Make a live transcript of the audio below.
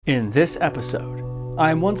In this episode, I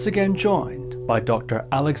am once again joined by Dr.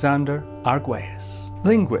 Alexander Arguelles,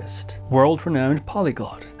 linguist, world-renowned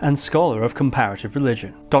polyglot, and scholar of comparative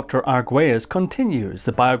religion. Dr. Arguelles continues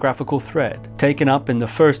the biographical thread taken up in the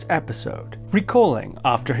first episode, recalling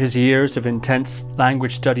after his years of intense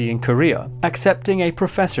language study in Korea, accepting a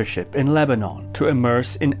professorship in Lebanon to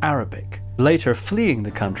immerse in Arabic, later fleeing the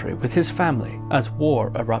country with his family as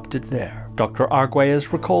war erupted there. Dr.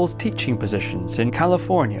 Arguelles recalls teaching positions in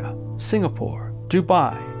California, Singapore,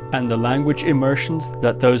 Dubai, and the language immersions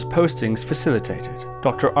that those postings facilitated.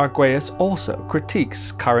 Dr. Arguelles also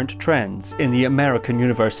critiques current trends in the American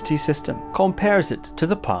university system, compares it to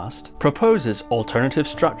the past, proposes alternative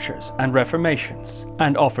structures and reformations,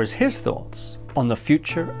 and offers his thoughts on the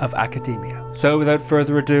future of academia. So without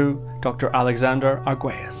further ado, Dr. Alexander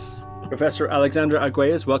Arguelles. Professor Alexander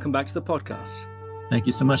Arguelles, welcome back to the podcast. Thank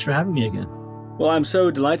you so much for having me again. Well, I'm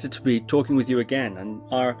so delighted to be talking with you again, and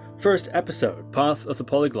our first episode, Path of the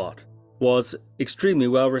Polyglot, was extremely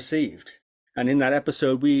well received. And in that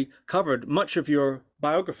episode, we covered much of your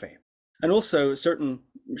biography, and also a certain,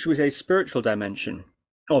 should we say, spiritual dimension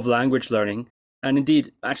of language learning, and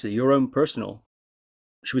indeed, actually, your own personal,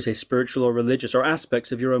 should we say, spiritual or religious, or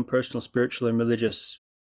aspects of your own personal spiritual and religious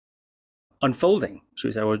unfolding, should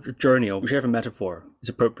we say, or journey, or whichever metaphor is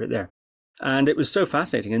appropriate there. And it was so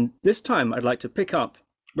fascinating. And this time I'd like to pick up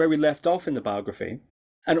where we left off in the biography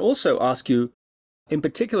and also ask you in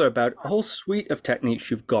particular about a whole suite of techniques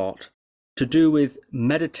you've got to do with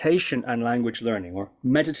meditation and language learning, or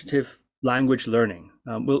meditative language learning.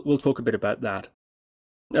 We'll talk a bit about that,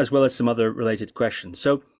 as well as some other related questions.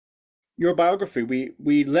 So your biography,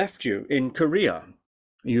 we left you in Korea.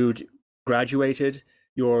 You'd graduated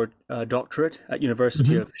your doctorate at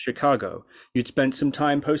University of Chicago. You'd spent some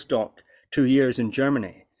time postdoc, 2 years in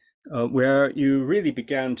Germany, where you really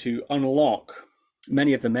began to unlock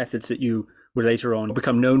many of the methods that you would later on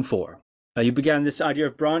become known for. You began this idea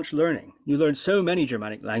of branch learning. You learned so many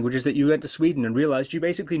Germanic languages that you went to Sweden and realized you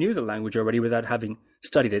basically knew the language already without having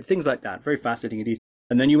studied it. Things like that. Very fascinating indeed.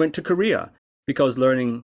 And then you went to Korea because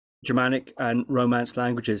learning Germanic and Romance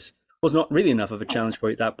languages was not really enough of a challenge for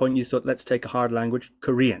you at that point. You thought, let's take a hard language,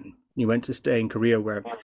 Korean. You went to stay in Korea where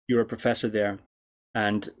you were a professor there.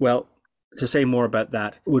 And well, to say more about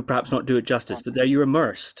that would perhaps not do it justice, but there you're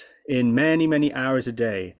immersed in many, many hours a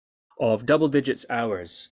day of double digits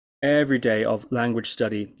hours every day of language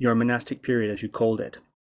study, your monastic period, as you called it,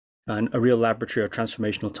 and a real laboratory of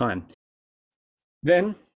transformational time.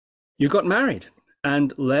 Then you got married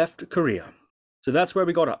and left Korea. So that's where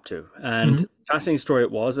we got up to, and fascinating story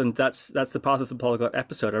it was, and that's the Path of the Polyglot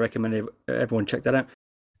episode. I recommend everyone check that out.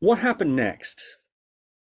 What happened next?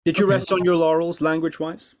 Did you rest on your laurels,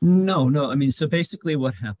 language-wise? No. I mean, so basically,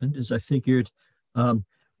 what happened is I figured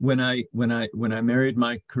when I married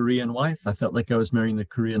my Korean wife, I felt like I was marrying the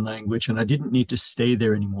Korean language, and I didn't need to stay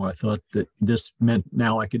there anymore. I thought that this meant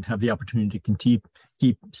now I could have the opportunity to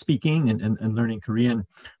keep speaking and learning Korean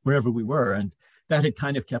wherever we were, and that had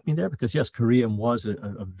kind of kept me there because, yes, Korean was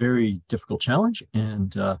a very difficult challenge.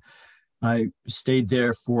 And I stayed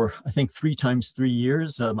there for, I think, 3 times 3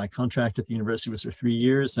 years. My contract at the university was for 3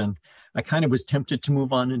 years. And I kind of was tempted to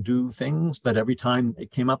move on and do things. But every time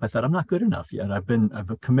it came up, I thought, I'm not good enough yet.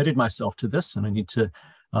 I've committed myself to this and I need to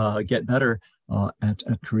get better at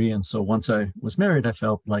Korean. So once I was married, I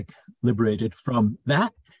felt like liberated from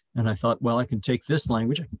that. And I thought, well, I can take this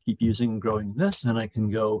language, I can keep using and growing this, and I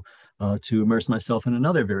can go to immerse myself in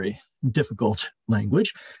another very difficult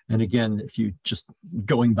language. And again, if you just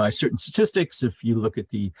going by certain statistics, if you look at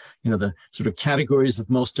the sort of categories of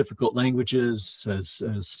most difficult languages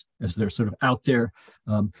as they're sort of out there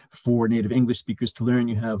for native English speakers to learn,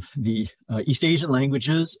 you have the East Asian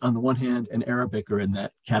languages on the one hand, and Arabic are in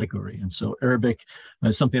that category. And so Arabic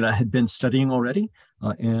is something that I had been studying already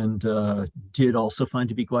and did also find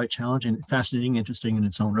to be quite challenging, fascinating, interesting in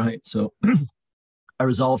its own right. So I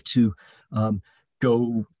resolved to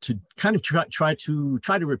go to kind of try to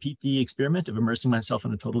repeat the experiment of immersing myself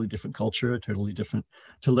in a totally different culture,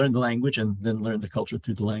 to learn the language and then learn the culture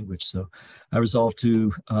through the language. So I resolved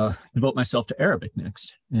to devote myself to Arabic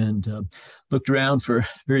next, and looked around for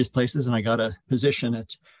various places, and I got a position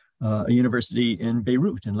at a university in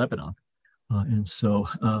Beirut in Lebanon. And so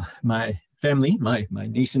my family, my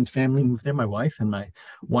nascent family moved there, my wife and my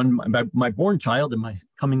born child and my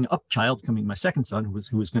coming child, my second son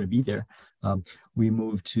who was going to be there. We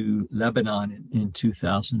moved to Lebanon in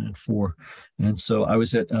 2004. And so I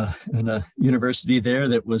was at in a university there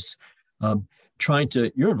that was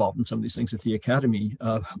you're involved in some of these things at the academy,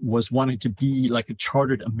 was wanting to be like a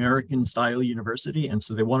chartered American style university. And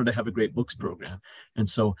so they wanted to have a great books program. And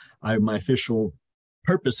so my official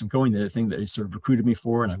purpose of going there, the thing that they sort of recruited me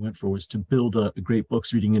for and I went for, was to build a great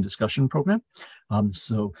books reading and discussion program.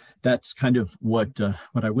 So that's kind of what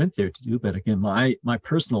I went there to do. But again, my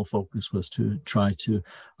personal focus was to try to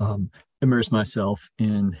immerse myself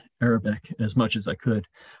in Arabic as much as I could.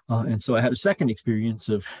 And so I had a second experience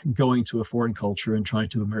of going to a foreign culture and trying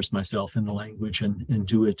to immerse myself in the language and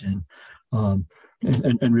do it and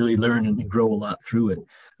really learn and grow a lot through it.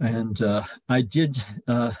 And I did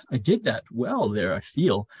that well there, I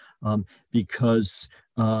feel, because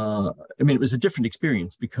it was a different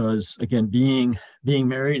experience because, again, being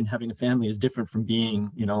married and having a family is different from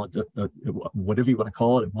being, whatever you want to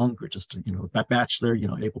call it, a monk or just, a bachelor,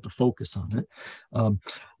 able to focus on it.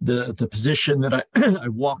 The position that I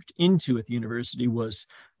walked into at the university was,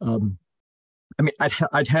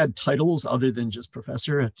 I'd had titles other than just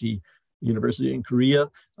professor at the university in Korea,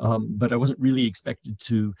 but I wasn't really expected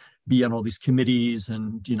to be on all these committees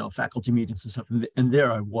and faculty meetings and stuff. And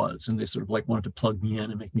there I was, and they sort of like wanted to plug me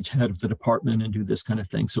in and make me head of the department and do this kind of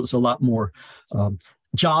thing. So it was a lot more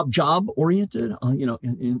job oriented,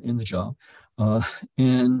 in the job,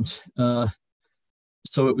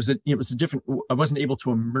 so it was a different. I wasn't able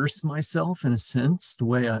to immerse myself in a sense the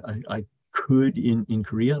way I could in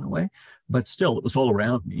Korea in a way, but still it was all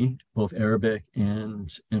around me, both Arabic and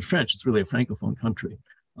French. It's really a Francophone country.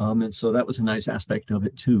 And so that was a nice aspect of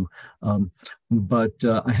it too. But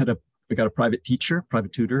I got a private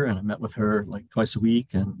tutor, and I met with her like twice a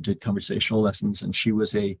week and did conversational lessons. And she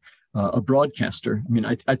was a broadcaster.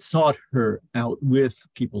 I'd sought her out with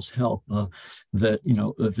people's help. That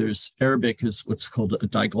there's Arabic is what's called a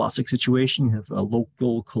diglossic situation. You have a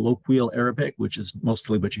local colloquial Arabic, which is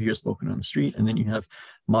mostly what you hear spoken on the street, and then you have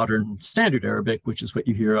modern standard Arabic, which is what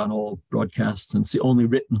you hear on all broadcasts, and it's the only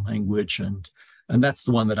written language, and that's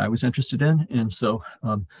the one that I was interested in. And so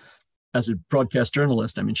as a broadcast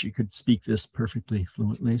journalist, she could speak this perfectly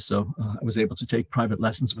fluently. So I was able to take private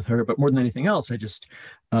lessons with her. But more than anything else, I just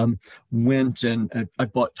went and I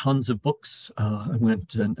bought tons of books. I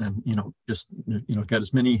went and got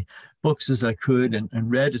as many books as I could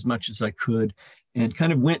and read as much as I could, and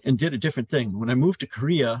kind of went and did a different thing. When I moved to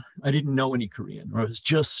Korea, I didn't know any Korean, or I was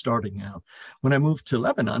just starting out. When I moved to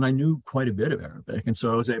Lebanon, I knew quite a bit of Arabic. And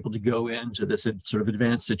so I was able to go into this sort of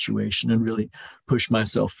advanced situation and really push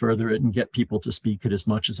myself further and get people to speak it as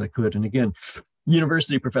much as I could. And again,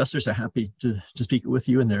 university professors are happy to speak it with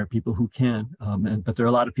you, and there are people who can. But there are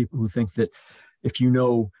a lot of people who think that if you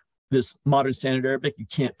know this modern standard Arabic, you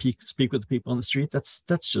can't speak with the people on the street. That's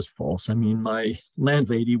just false. My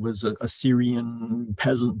landlady was a Syrian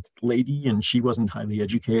peasant lady, and she wasn't highly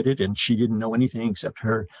educated, and she didn't know anything except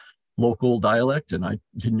her local dialect, and I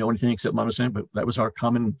didn't know anything except modern standard, but that was our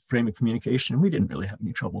common frame of communication, and we didn't really have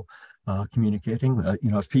any trouble communicating.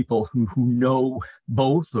 If people who know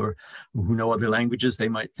both or who know other languages, they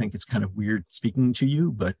might think it's kind of weird speaking to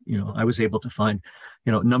you, but I was able to find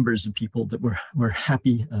numbers of people that were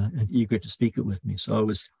happy and eager to speak it with me. So I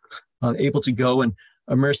was able to go and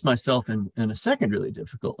immerse myself in a second really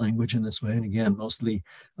difficult language in this way, and again mostly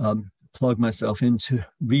plug myself into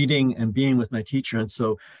reading and being with my teacher. And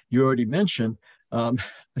so you already mentioned a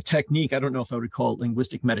technique. I don't know if I would call it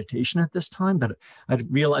linguistic meditation at this time, but I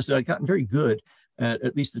realized that I'd gotten very good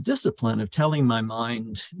at least the discipline of telling my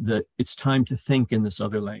mind that it's time to think in this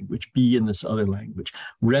other language, be in this other language,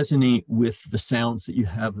 resonate with the sounds that you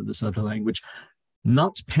have of this other language,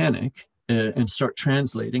 not to panic and start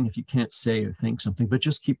translating if you can't say or think something, but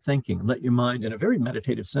just keep thinking and let your mind, in a very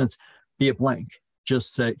meditative sense, be a blank.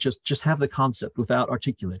 Just say, just have the concept without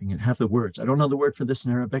articulating it, have the words. I don't know the word for this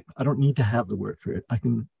in Arabic. I don't need to have the word for it. I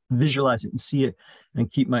can visualize it and see it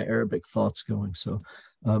and keep my Arabic thoughts going. So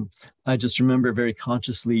I just remember very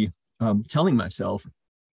consciously telling myself,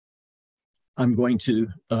 I'm going to,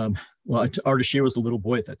 Ardashir was a little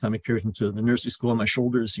boy at that time. I carried him to the nursery school on my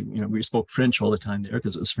shoulders. We spoke French all the time there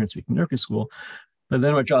because it was French-speaking nursery school. But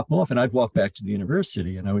then I'd drop him off and I'd walk back to the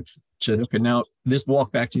university, and I would say, okay, now this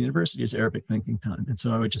walk back to the university is Arabic thinking time. And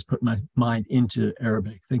so I would just put my mind into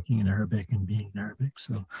Arabic, thinking in Arabic and being in Arabic.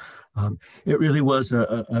 So it really was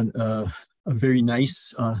a very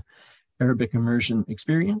nice Arabic immersion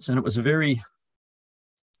experience. And it was a very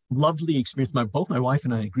lovely experience. Both my wife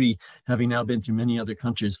and I agree, having now been through many other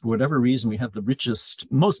countries, for whatever reason, we have the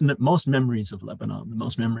richest, most memories of Lebanon, the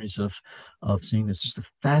most memories of seeing this. It's just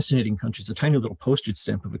a fascinating country. It's a tiny little postage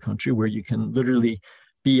stamp of a country where you can literally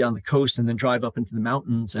be on the coast and then drive up into the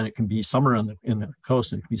mountains, and it can be summer in the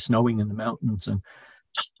coast, and it can be snowing in the mountains, and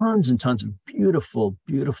tons and tons of beautiful,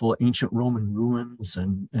 beautiful ancient Roman ruins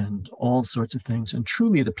and all sorts of things. And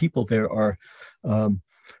truly, the people there are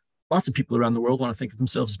lots of people around the world want to think of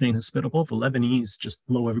themselves as being hospitable. The Lebanese just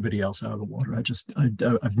blow everybody else out of the water.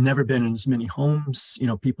 I've never been in as many homes.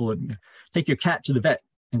 People would take your cat to the vet,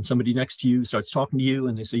 and somebody next to you starts talking to you,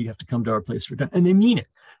 and they say you have to come to our place for dinner, and they mean it.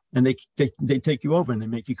 And they take you over, and they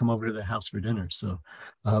make you come over to their house for dinner. So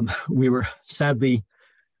we were sadly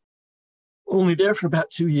only there for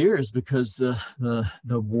about 2 years because the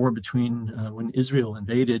war between when Israel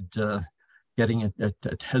invaded.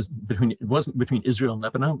 It wasn't between Israel and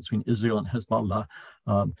Lebanon, between Israel and Hezbollah,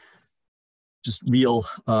 just real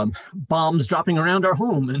bombs dropping around our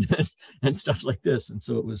home and stuff like this. And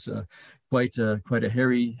so it was quite a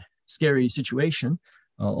hairy, scary situation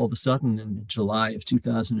all of a sudden in July of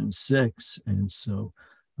 2006. And so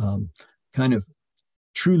kind of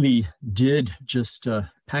truly did just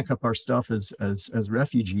pack up our stuff as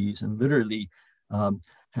refugees and literally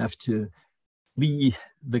have to flee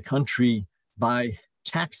the country by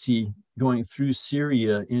taxi going through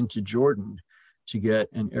Syria into Jordan to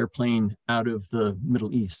get an airplane out of the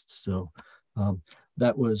Middle East. So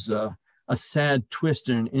that was a sad twist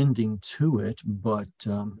and an ending to it, but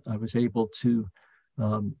I was able to,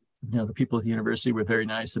 the people at the university were very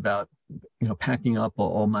nice about, packing up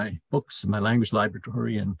all my books, my language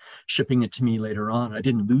library, and shipping it to me later on. I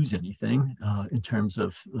didn't lose anything in terms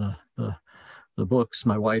of the books.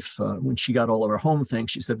 My wife, when she got all of her home things,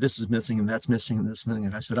 she said, this is missing and that's missing and this missing.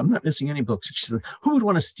 And I said, I'm not missing any books. And she said, who would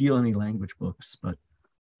want to steal any language books? But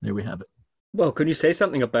there we have it. Well, can you say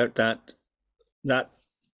something about that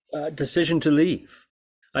decision to leave?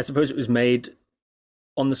 I suppose it was made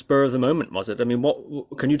on the spur of the moment, was it? I mean,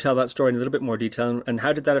 what can you tell that story in a little bit more detail? And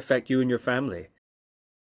how did that affect you and your family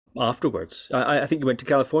afterwards? I think you went to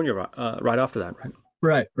California right after that,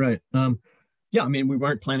 right? Right. Yeah, I mean, we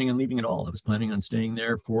weren't planning on leaving at all. I was planning on staying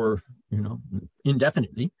there for,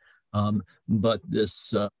 indefinitely. But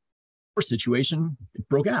this situation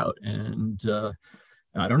broke out, and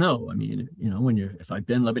I don't know. I mean, if I'd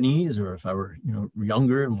been Lebanese or if I were,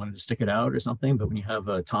 younger and wanted to stick it out or something, but when you have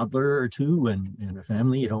a toddler or two and a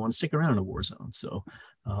family, you don't want to stick around in a war zone. So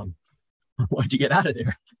I wanted to get out of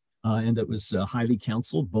there. And it was highly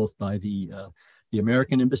counseled both by the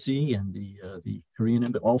American embassy and the Korean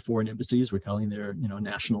embassy. All foreign embassies were telling their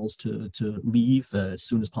nationals to leave as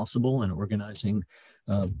soon as possible and organizing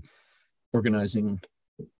what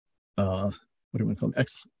do we call them?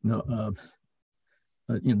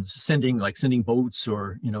 Sending boats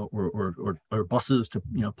or buses to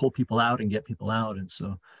pull people out and get people out. And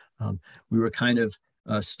so we were kind of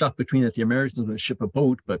stuck between it. The Americans were going to ship a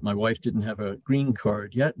boat, but my wife didn't have a green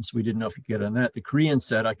card yet, and so we didn't know if we could get on that. The Koreans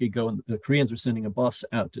said I could go, and the Koreans were sending a bus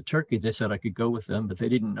out to Turkey. They said I could go with them, but they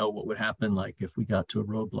didn't know what would happen, like if we got to a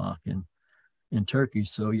roadblock in Turkey.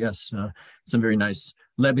 So yes, some very nice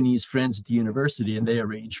Lebanese friends at the university, and they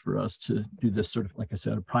arranged for us to do this sort of, like I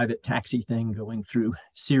said, a private taxi thing going through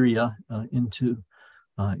Syria into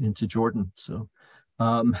Jordan. So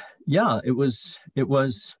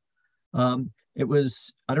it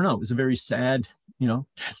was, I don't know, it was a very sad,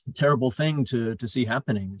 terrible thing to see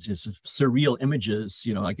happening. It's just surreal images.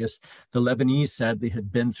 I guess the Lebanese sadly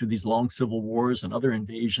had been through these long civil wars and other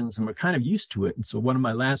invasions and were kind of used to it. And so one of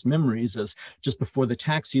my last memories is just before the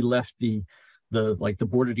taxi left the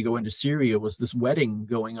border to go into Syria was this wedding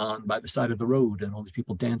going on by the side of the road and all these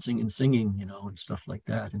people dancing and singing, and stuff like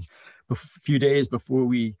that. And a few days before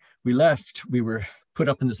we left, we were put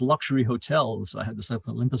up in this luxury hotel. So I had this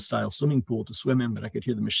Olympus style swimming pool to swim in, but I could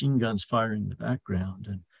hear the machine guns firing in the background.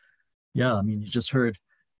 And yeah, I mean, you just heard,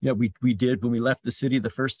 yeah, we did when we left the city the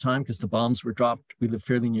first time, because the bombs were dropped. We lived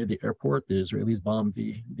fairly near the airport. The Israelis bombed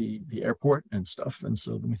the airport and stuff. And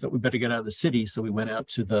so then we thought we better get out of the city. So we went out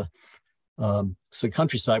to the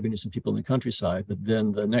countryside. We knew some people in the countryside, but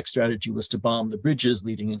then the next strategy was to bomb the bridges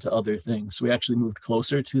leading into other things. So we actually moved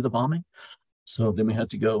closer to the bombing. So then we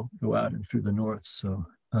had to go out and through the north. So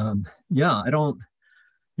it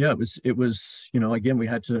was, again, we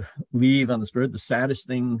had to leave on the spur. One of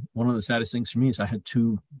the saddest things for me is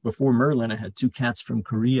before Merlin, I had 2 cats from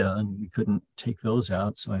Korea and we couldn't take those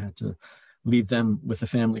out. So I had to leave them with a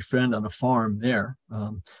family friend on a farm there.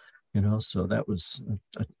 So that was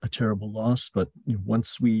a terrible loss. But when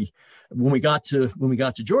we got to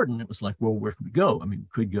Jordan, it was like, well, where could we go? I mean, we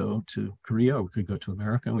could go to Korea or we could go to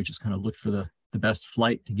America. And we just kind of looked for the best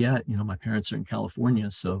flight to get. My parents are in California,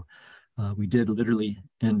 so we did literally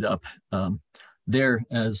end up there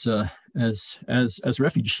as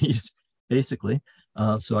refugees, basically.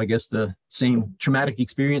 So I guess the same traumatic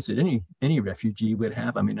experience that any refugee would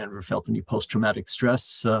have. I mean, I never felt any post-traumatic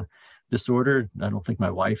stress disorder. I don't think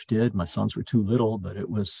my wife did. My sons were too little, but it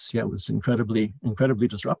was incredibly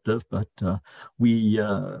disruptive. But we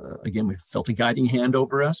again, we felt a guiding hand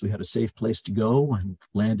over us. We had a safe place to go and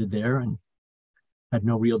landed there, and had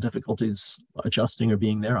no real difficulties adjusting or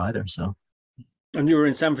being there either. So. And you were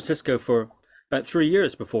in San Francisco for about 3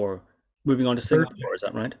 years before moving on to Singapore, is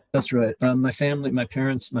that right? That's right. My family, my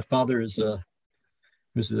parents, my father was a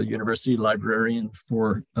university librarian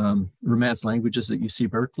for Romance languages at UC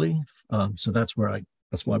Berkeley. So that's why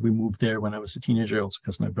we moved there when I was a teenager, also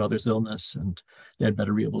because my brother's illness, and they had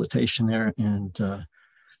better rehabilitation there. And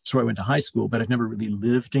so I went to high school, but I'd never really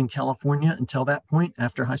lived in California until that point.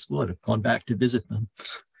 After high school, I'd gone back to visit them.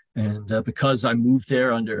 And because I moved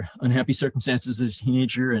there under unhappy circumstances as a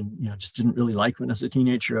teenager, and just didn't really like when I was a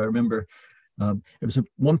teenager, I remember it was at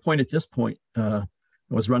one point at this point, I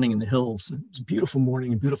was running in the hills. It was a beautiful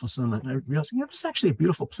morning and beautiful sunlight. And I realized, this is actually a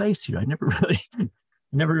beautiful place here. I never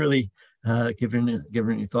really given it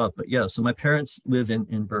any thought. But yeah, so my parents live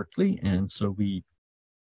in Berkeley, and so we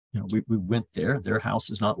went there. Their house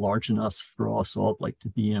is not large enough for us all like to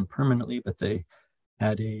be in permanently, but they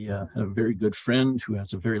had a very good friend who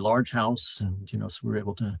has a very large house, and so we were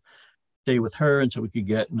able to stay with her until we could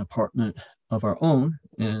get an apartment of our own.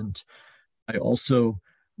 And I also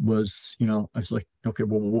was, I was like, okay,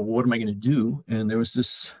 well, what am I going to do? And there was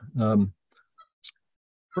this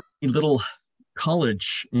little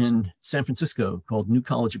college in San Francisco called New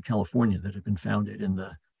College of California that had been founded in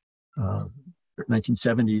the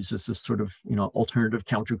 1970s as this sort of, alternative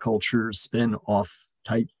counterculture spin-off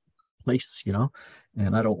type place,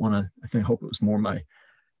 and I hope it was more my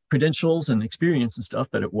credentials and experience and stuff,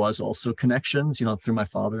 but it was also connections, through my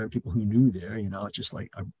father and people who knew there, just like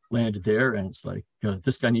I landed there, and it's like,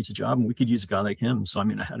 this guy needs a job and we could use a guy like him. So,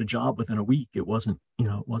 I had a job within a week. It wasn't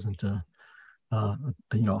a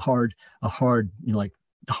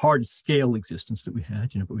hard scale existence that we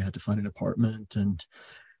had, but we had to find an apartment and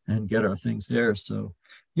get our things there. So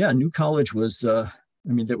yeah, New College was,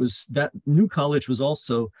 that New College was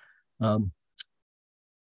also,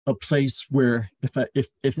 a place where if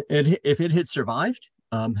it had survived,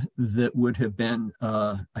 that would have been,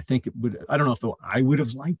 I think it would, I don't know if I would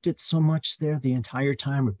have liked it so much there the entire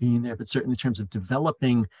time of being there, but certainly in terms of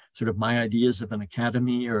developing sort of my ideas of an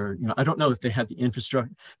academy, or, I don't know if they had the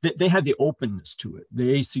infrastructure, they had the openness to it.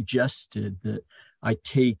 They suggested that I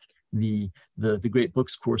take the great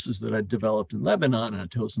books courses that I developed in Lebanon, and I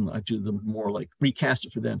told them I'd do them more like recast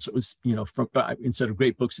it for them. So it was, from instead of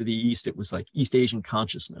Great Books of the East, it was like East Asian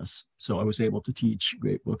consciousness. So I was able to teach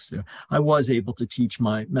great books there. I was able to teach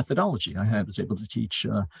my methodology. I was able to teach,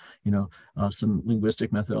 some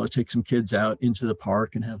linguistic methodology, take some kids out into the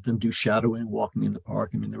park and have them do shadowing, walking in the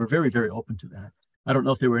park. They were very, very open to that. I don't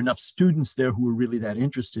know if there were enough students there who were really that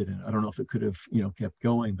interested in it. I don't know if it could have, kept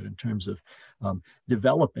going, but in terms of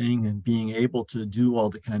developing and being able to do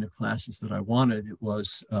all the kind of classes that I wanted, it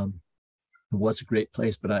was a great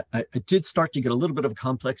place. But I did start to get a little bit of a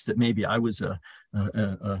complex that maybe I was a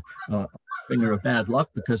bringer of bad luck,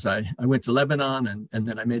 because I went to Lebanon and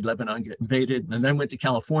then I made Lebanon get invaded, and then went to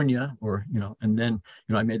California, and then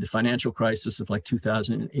I made the financial crisis of like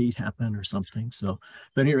 2008 happen or something. So,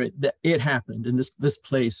 but here it happened, and this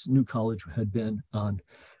place, New College, had been on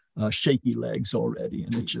shaky legs already,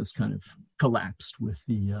 and it just kind of collapsed with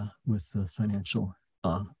the financial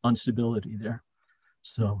instability there.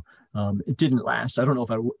 So it didn't last. I don't know if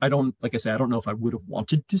I would have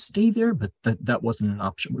wanted to stay there, but that wasn't an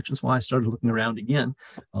option, which is why I started looking around again.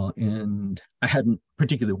 And I hadn't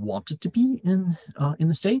particularly wanted to be in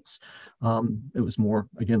the States. It was more,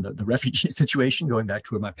 again, the refugee situation, going back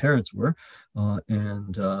to where my parents were. But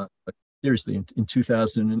seriously, in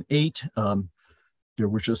 2008, there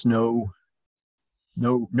were just no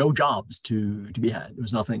jobs to be had. There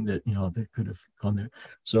was nothing that that could have gone there.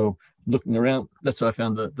 So looking around, that's how I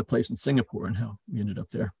found the place in Singapore and how we ended up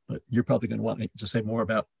there. But you're probably going to want me to say more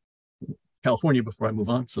about California before I move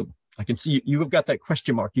on. So I can see you have got that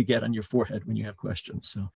question mark you get on your forehead when you have questions.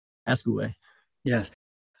 So ask away. Yes,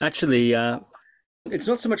 actually, it's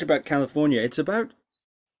not so much about California. It's about,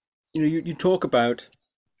 you talk about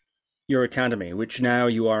your academy, which now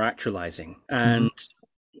you are actualizing, and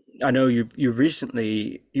I know you're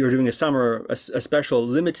doing a special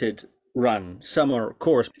limited run summer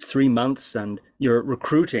course. It's 3 months, and you're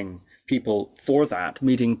recruiting people for that,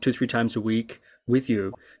 meeting 2-3 times a week with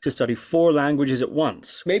you to study 4 languages at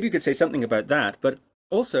once. Maybe you could say something about that. But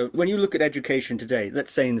also, when you look at education today,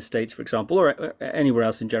 let's say in the States, for example, or anywhere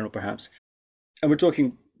else in general, perhaps, and we're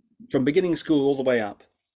talking from beginning school all the way up,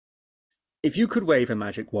 if you could wave a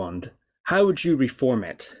magic wand, how would you reform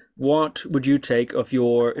it? what would you take of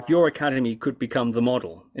your if your academy could become the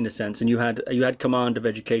model in a sense, and you had command of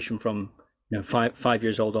education from five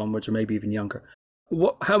years old onwards, or maybe even younger?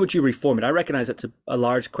 How would you reform it? I recognize it's a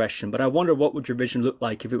large question, but I wonder what would your vision look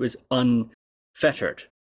like if it was unfettered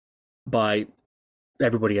by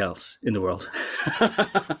everybody else in the world?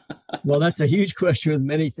 Well, that's a huge question with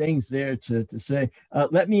many things there to say.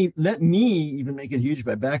 Let me even make it huge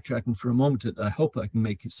by backtracking for a moment. I hope I can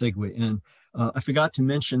make a segue in. I forgot to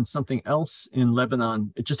mention something else in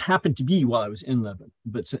Lebanon. It just happened to be while I was in Lebanon,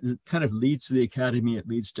 but it kind of leads to the academy. It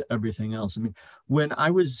leads to everything else. I mean, when I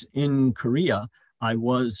was in Korea, I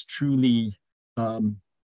was truly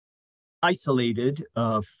isolated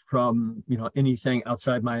from anything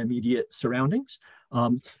outside my immediate surroundings.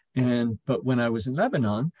 But when I was in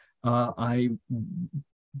Lebanon, I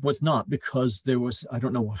was not, because there was, I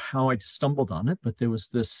don't know how I stumbled on it, but there was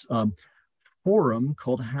this forum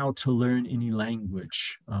called How to Learn Any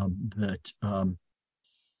Language that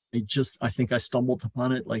I think I stumbled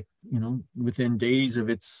upon it within days of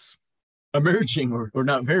its emerging, or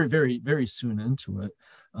not very, very, very soon into it.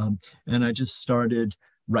 And I just started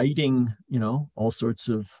writing, all sorts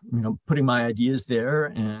of, putting my ideas there,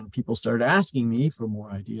 and people started asking me for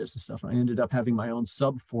more ideas and stuff. I ended up having my own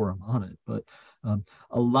sub forum on it. But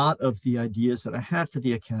a lot of the ideas that I had for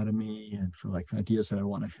the academy and for ideas that I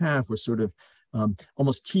want to have were sort of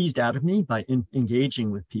almost teased out of me by engaging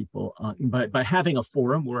with people, by having a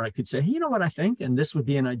forum where I could say, hey, you know what I think, and this would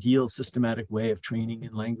be an ideal systematic way of training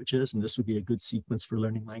in languages, and this would be a good sequence for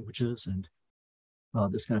learning languages, and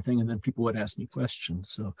this kind of thing. And then people would ask me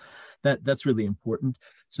questions. So that's really important.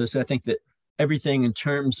 So I think that everything in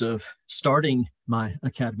terms of starting my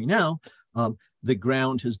academy now, the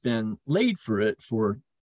ground has been laid for it for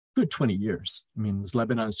good 20 years. I mean, it was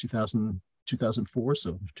Lebanon's 2004,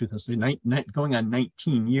 so 2009, going on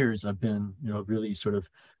 19 years, I've been, really sort of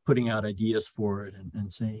putting out ideas for it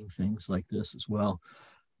and saying things like this as well.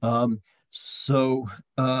 Your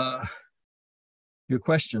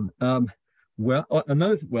question. I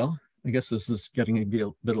guess this is getting to be a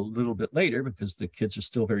little bit later, because the kids are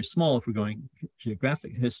still very small if we're going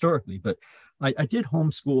historically. But I did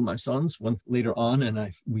homeschool my sons once later on,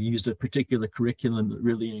 and we used a particular curriculum that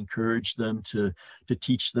really encouraged them to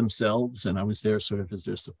teach themselves, and I was there sort of as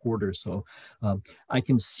their supporter. So I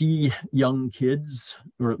can see young kids,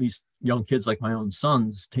 or at least young kids like my own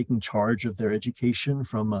sons, taking charge of their education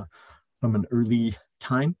from an early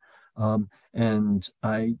time, and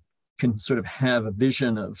I can sort of have a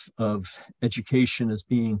vision of education as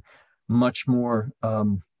being much more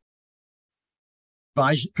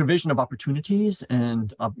provision of opportunities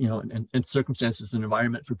and circumstances and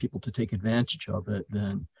environment for people to take advantage of it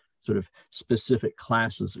than sort of specific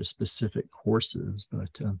classes or specific courses.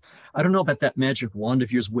 But I don't know about that magic wand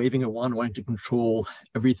of yours, waving a wand, wanting to control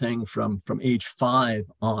everything from age 5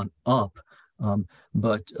 on up.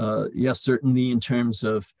 But certainly in terms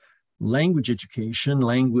of language education,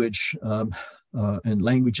 and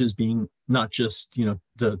languages being not just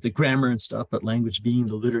the grammar and stuff, but language being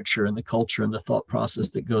the literature and the culture and the thought process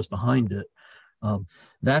that goes behind it.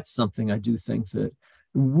 That's something I do think that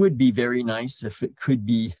would be very nice if it could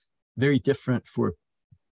be very different for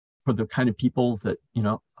the kind of people that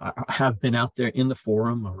have been out there in the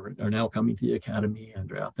forum, or are now coming to the academy,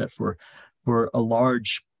 and are out there for a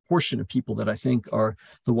large portion of people that I think are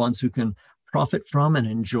the ones who can profit from and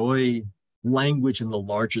enjoy language in the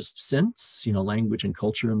largest sense, language and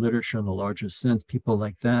culture and literature in the largest sense. People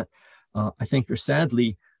like that, I think, are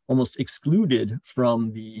sadly almost excluded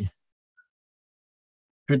from the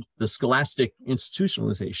scholastic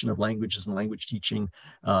institutionalization of languages and language teaching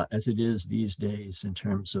as it is these days, in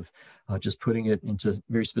terms of just putting it into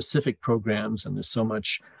very specific programs. And there's so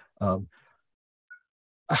much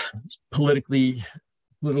political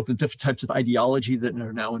different types of ideology that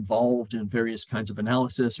are now involved in various kinds of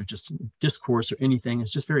analysis or just discourse or anything.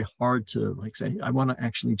 It's just very hard to say, I want to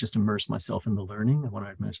actually just immerse myself in the learning. I want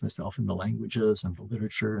to immerse myself in the languages and the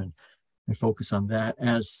literature and focus on that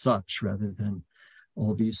as such, rather than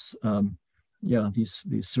all these,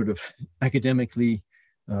 these sort of academically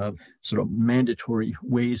sort of mandatory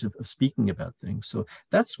ways of speaking about things. So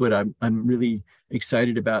that's what I'm really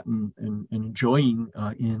excited about and enjoying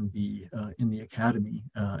in the academy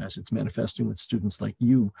as it's manifesting with students like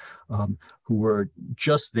you, who are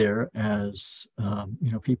just there as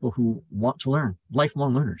people who want to learn,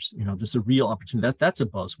 lifelong learners. There's a real opportunity. That's a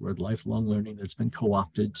buzzword, lifelong learning, that's been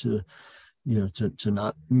co-opted to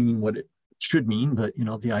not mean what it should mean, but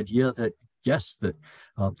the idea that yes, that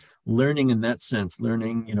learning in that sense,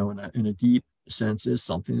 learning in a deep sense, is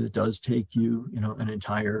something that does take you an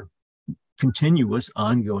entire continuous,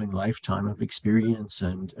 ongoing lifetime of experience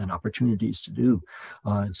and opportunities to do.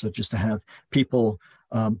 And so just to have people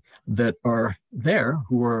that are there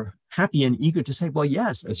who are happy and eager to say, well,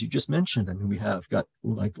 yes, as you just mentioned, I mean, we have got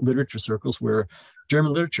like literature circles where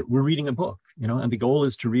German literature, we're reading a book, and the goal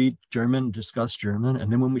is to read German, discuss German. And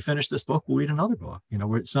then when we finish this book, we'll read another book,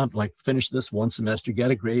 where it's not like finish this one semester,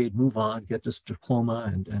 get a grade, move on, get this diploma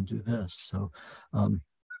and do this. So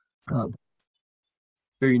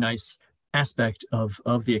very nice aspect of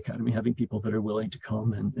the academy, having people that are willing to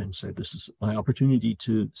come and say, this is my opportunity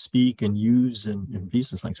to speak and use and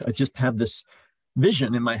business language. I just have this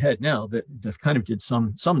vision in my head now that kind of did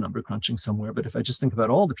some number crunching somewhere. But if I just think about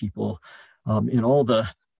all the people in all the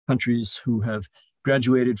countries who have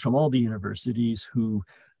graduated from all the universities who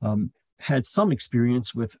had some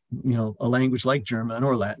experience with, a language like German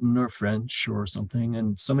or Latin or French or something.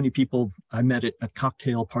 And so many people I met at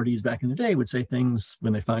cocktail parties back in the day would say things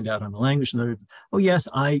when they find out I'm a language nerd. Oh, yes,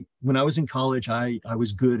 when I was in college, I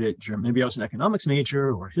was good at German. Maybe I was an economics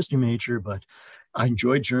major or history major, but I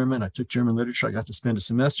enjoyed German. I took German literature. I got to spend a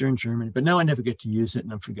semester in Germany, but now I never get to use it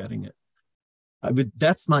and I'm forgetting it.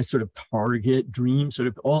 That's my sort of target dream, sort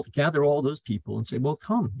of gather all those people and say, well,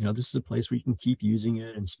 come, this is a place where you can keep using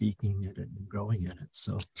it and speaking it and growing in it.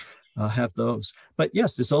 So have those. But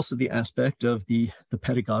yes, there's also the aspect of the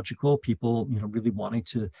pedagogical people, really wanting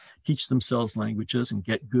to teach themselves languages and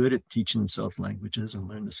get good at teaching themselves languages and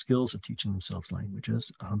learn the skills of teaching themselves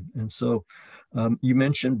languages. And so you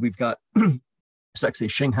mentioned we've got it's actually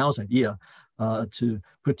Xinghao's idea to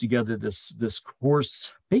put together this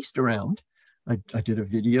course based around. I did a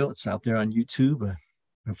video, it's out there on YouTube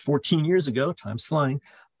 14 years ago, time's flying,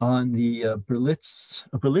 on the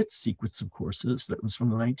Berlitz sequence of courses that was from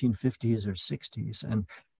the 1950s or 60s, and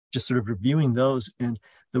just sort of reviewing those. And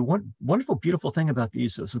the wonderful, beautiful thing about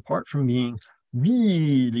these is, apart from being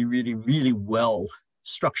really, really, really well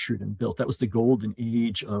structured and built, that was the golden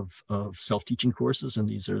age of self-teaching courses, and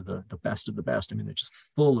these are the best of the best. I mean, they're just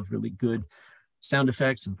full of really good sound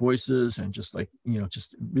effects and voices and just like,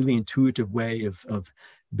 just really intuitive way of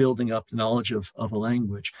building up the knowledge of a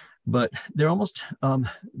language. But they're almost,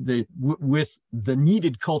 with the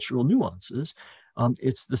needed cultural nuances,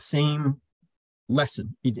 it's the same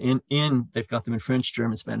lesson. They've got them in French,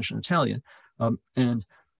 German, Spanish, and Italian. And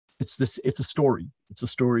it's a story. It's a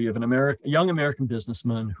story of a young American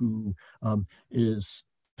businessman who is,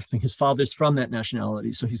 I think his father's from that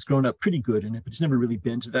nationality, so he's grown up pretty good in it, but he's never really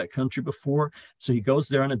been to that country before. So he goes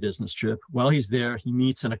there on a business trip. While he's there, he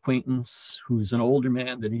meets an acquaintance who's an older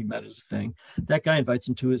man that he met as a thing. That guy invites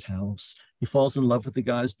him to his house. He falls in love with the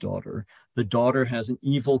guy's daughter. The daughter has an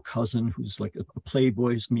evil cousin who's like a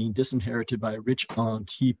playboy, who's being disinherited by a rich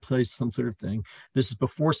aunt. He plays some sort of thing. This is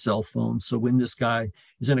before cell phones. So when this guy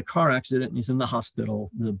is in a car accident and he's in the hospital,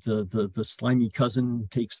 the slimy cousin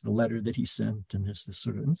takes the letter that he sent, and there's this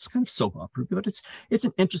sort of, it's kind of soap opera, but it's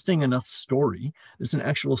an interesting enough story. There's an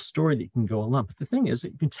actual story that you can go along. But the thing is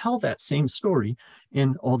that you can tell that same story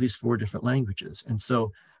in all these 4 different languages. And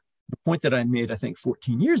so the point that I made, I think,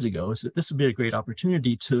 14 years ago is that this would be a great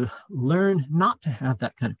opportunity to learn not to have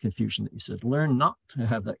that kind of confusion that you said, learn not to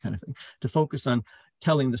have that kind of thing, to focus on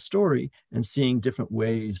telling the story and seeing different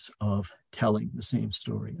ways of telling the same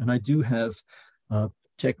story. And I do have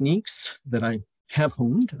techniques that I have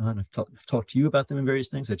honed, and I've talked to you about them in various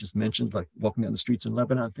things. I just mentioned, like walking down the streets in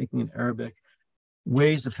Lebanon, thinking in Arabic,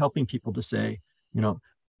 ways of helping people to say,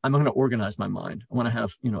 I'm going to organize my mind. I want to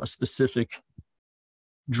have, a specific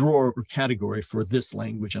drawer or category for this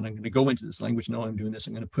language, and I'm going to go into this language. No, I'm doing this.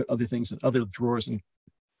 I'm going to put other things in other drawers and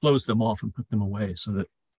close them off and put them away, so that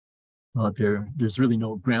there's really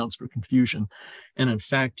no grounds for confusion. And in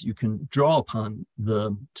fact, you can draw upon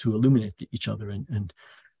them to illuminate each other and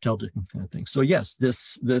tell different kind of things. So yes,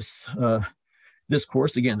 this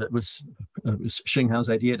course, again, that was Xinghao's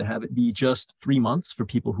idea, to have it be just 3 months for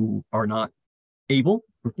people who are not able,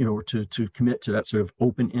 to commit to that sort of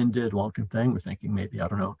open-ended long-term thing. We're thinking maybe, I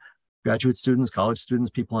don't know, graduate students, college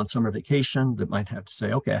students, people on summer vacation that might have to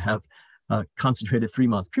say, okay, I have a concentrated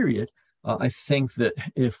 3-month period. I think that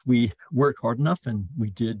if we work hard enough, and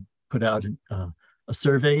we did put out a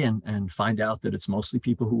survey and find out that it's mostly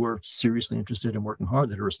people who are seriously interested in working hard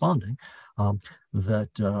that are responding,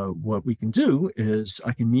 that what we can do is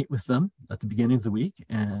I can meet with them at the beginning of the week,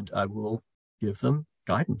 and I will give them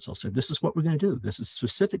guidance. I'll say, this is what we're going to do. This is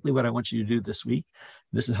specifically what I want you to do this week.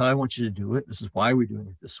 This is how I want you to do it. This is why we're doing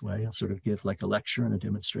it this way. I'll sort of give like a lecture and a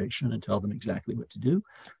demonstration and tell them exactly what to do.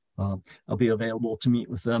 I'll be available to meet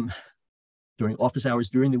with them during office hours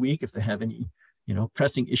during the week if they have any,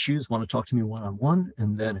 pressing issues, want to talk to me one-on-one.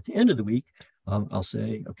 And then at the end of the week, I'll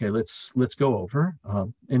say, okay, let's go over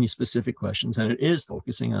any specific questions. And it is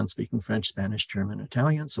focusing on speaking French, Spanish, German,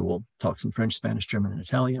 Italian. So we'll talk some French, Spanish, German, and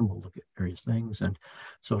Italian. We'll look at various things. And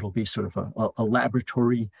so it'll be sort of a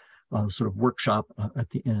laboratory sort of workshop at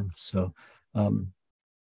the end. So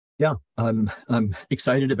yeah, I'm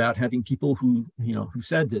excited about having people who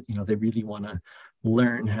said that they really want to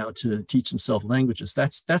learn how to teach themselves languages.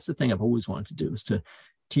 That's the thing I've always wanted to do, is to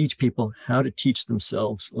teach people how to teach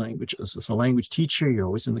themselves languages. As a language teacher, you're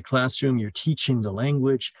always in the classroom, you're teaching the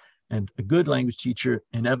language, and a good language teacher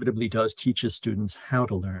inevitably does teach his students how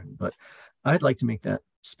to learn. But I'd like to make that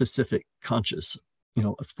specific, conscious.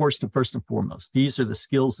 First and foremost, these are the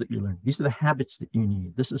skills that you learn. These are the habits that you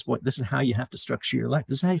need. This is how you have to structure your life.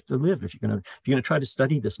 This is how you have to live. If you're going to try to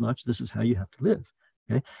study this much, this is how you have to live.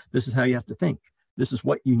 Okay. This is how you have to think. This is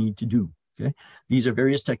what you need to do. Okay. These are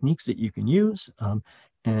various techniques that you can use.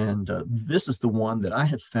 And this is the one that I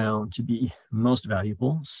have found to be most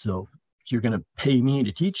valuable. So if you're going to pay me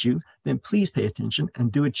to teach you, then please pay attention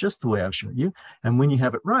and do it just the way I've showed you. And when you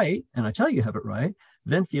have it right, and I tell you have it right,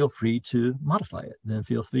 then feel free to modify it. Then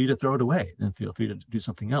feel free to throw it away. Then feel free to do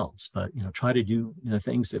something else. But try to do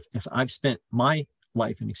things. If I've spent my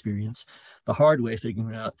life and experience the hard way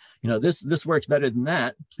figuring out, this works better than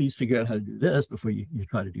that, please figure out how to do this before you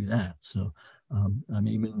try to do that. So I'm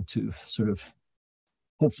aiming to sort of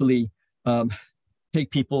hopefully take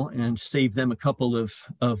people and save them a couple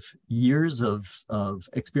of years of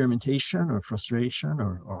experimentation or frustration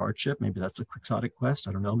or hardship. Maybe that's a quixotic quest.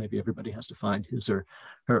 I don't know. Maybe everybody has to find his or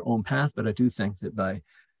her own path. But I do think that by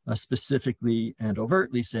specifically and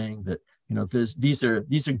overtly saying that, these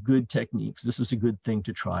are good techniques. This is a good thing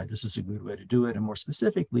to try. This is a good way to do it. And more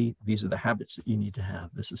specifically, these are the habits that you need to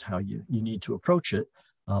have. This is how you need to approach it.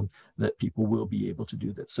 That people will be able to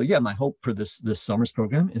do that. So yeah, my hope for this summer's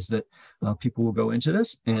program is that people will go into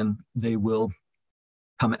this and they will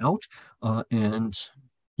come out and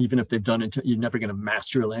even if they've done it, you're never going to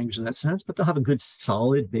master a language in that sense, but they'll have a good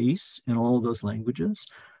solid base in all of those languages.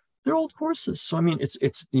 They're old courses. So, I mean, it's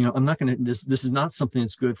I'm not going to, this is not something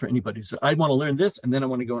that's good for anybody who said, I want to learn this, and then I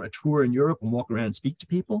want to go on a tour in Europe and walk around and speak to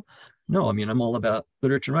people. No, I mean, I'm all about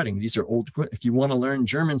literature and writing. These are old, if you want to learn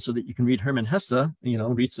German so that you can read Hermann Hesse,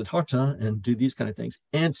 read Siddhartha and do these kind of things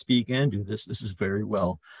and speak and do this is very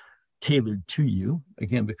well tailored to you,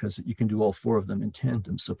 again, because you can do all four of them in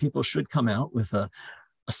tandem. So people should come out with a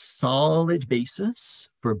solid basis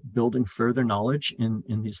for building further knowledge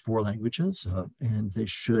in these four languages. And they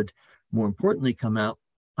should, more importantly, come out.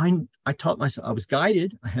 I taught myself, I was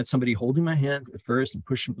guided. I had somebody holding my hand at first and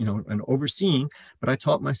pushing, and overseeing, but I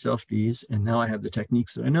taught myself these. And now I have the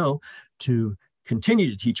techniques that I know to continue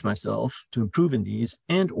to teach myself to improve in these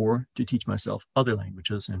and or to teach myself other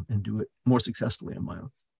languages and do it more successfully on my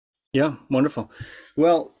own. Yeah, wonderful.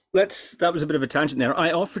 Well, that was a bit of a tangent there.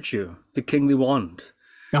 I offered you the kingly wand.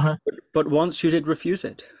 Uh-huh. But once you did refuse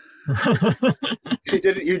it.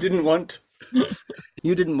 You didn't want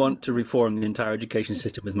to reform the entire education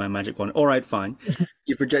system with my magic wand. All right, fine.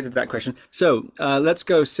 You've rejected that question. So let's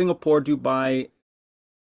go Singapore, Dubai,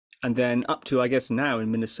 and then up to, I guess, now in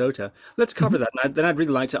Minnesota. Let's cover that. And then I'd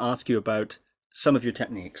really like to ask you about some of your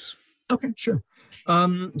techniques. Okay, sure.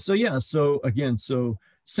 So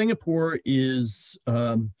Singapore is,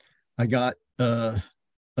 I got a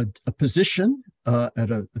position at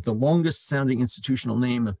the longest sounding institutional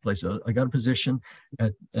name of place. I got a position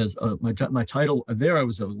as my title there. I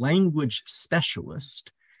was a language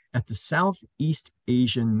specialist at the Southeast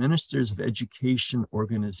Asian Ministers of Education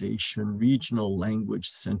Organization Regional Language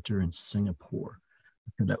Center in Singapore.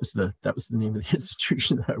 And that was the name of the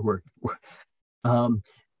institution that I worked for.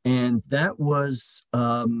 And that was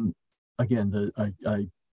again,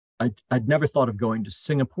 I'd never thought of going to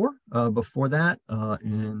Singapore before that,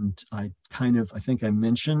 and I think I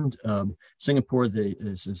mentioned Singapore.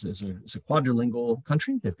 Is a quadrilingual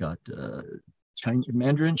country. They've got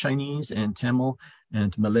Mandarin, Chinese, and Tamil,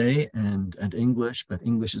 and Malay, and English. But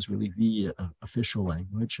English is really the official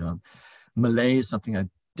language. Malay is something I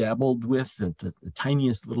dabbled with at the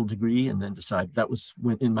tiniest little degree, and then decided that was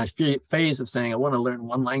when in my phase of saying I want to learn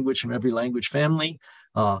one language from every language family.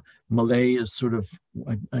 Malay is sort of,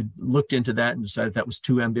 I looked into that and decided that was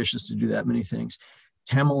too ambitious to do that many things.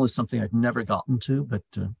 Tamil is something I'd never gotten to, but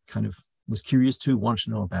kind of was curious to, wanted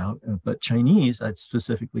to know about. But Chinese, I'd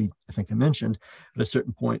specifically, I think I mentioned, at a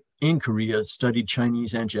certain point in Korea, studied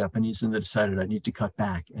Chinese and Japanese, and then decided I need to cut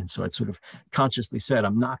back. And so I'd sort of consciously said,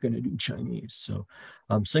 I'm not going to do Chinese. So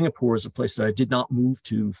Singapore is a place that I did not move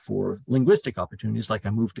to for linguistic opportunities, like I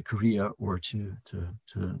moved to Korea or to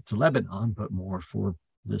Lebanon, but more for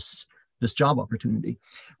this this job opportunity,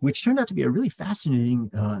 which turned out to be a really fascinating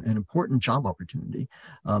and important job opportunity.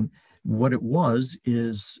 What it was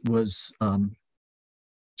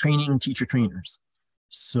training teacher trainers.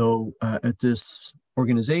 So at this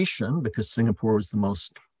organization, because Singapore was the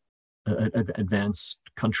most advanced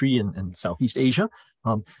country in Southeast Asia,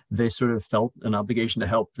 they sort of felt an obligation to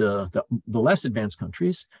help the less advanced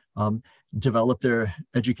countries develop their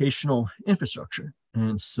educational infrastructure.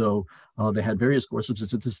 And so they had various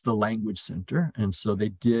courses. This is the language center, and so they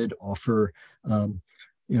did offer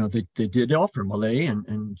they did offer Malay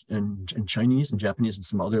and Chinese and Japanese and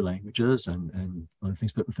some other languages and other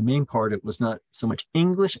things. But the main part, it was not so much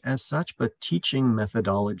English as such, but teaching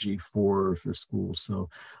methodology for schools. So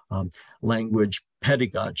language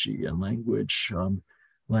pedagogy and language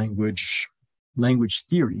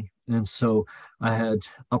theory. And so I had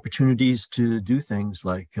opportunities to do things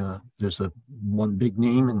like there's one big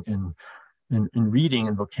name in reading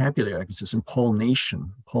and vocabulary acquisition, Paul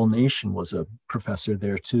Nation. Paul Nation was a professor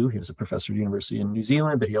there too. He was a professor at the University in New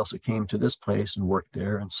Zealand, but he also came to this place and worked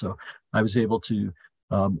there. And so I was able to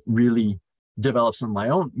really develop some of my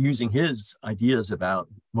own, using his ideas about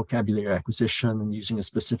vocabulary acquisition and using a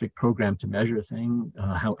specific program to measure things,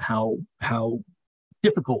 how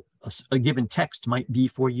difficult a given text might be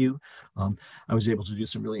for you. I was able to do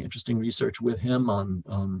some really interesting research with him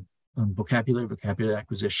on vocabulary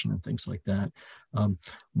acquisition and things like that.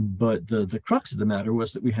 But the crux of the matter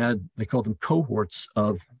was that they called them cohorts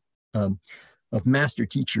of master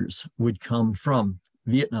teachers would come from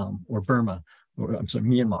Vietnam or Burma, or I'm sorry,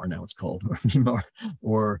 Myanmar now it's called, or Myanmar,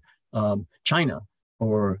 or China,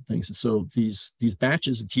 or things. So these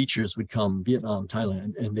batches of teachers would come, Vietnam,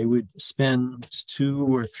 Thailand, and they would spend 2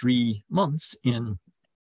 or 3 months in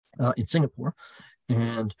Singapore.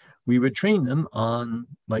 And we would train them on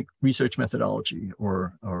like research methodology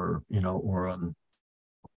or on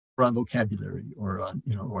vocabulary or on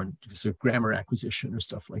sort of grammar acquisition or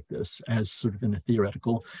stuff like this, as sort of in a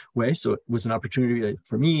theoretical way. So it was an opportunity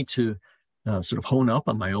for me to sort of hone up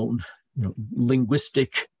on my own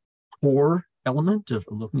linguistic core element of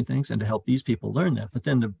looking at things and to help these people learn that. But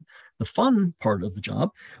then the fun part of the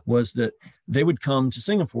job was that they would come to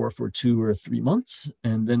Singapore for 2 or 3 months,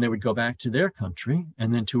 and then they would go back to their country.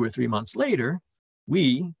 And then 2 or 3 months later,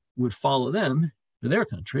 we would follow them to their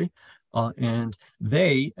country. And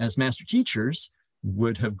they, as master teachers,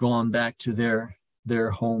 would have gone back to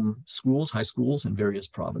their home schools, high schools in various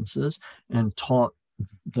provinces, and taught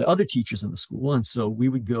the other teachers in the school. And so we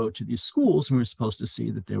would go to these schools and we were supposed to see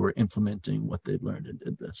that they were implementing what they'd learned and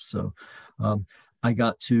did this. So I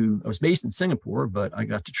was based in Singapore, but I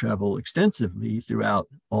got to travel extensively throughout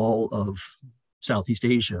all of Southeast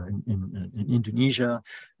Asia, in Indonesia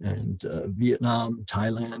and Vietnam,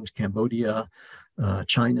 Thailand, Cambodia,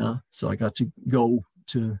 China. So I got to go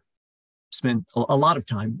to spend a lot of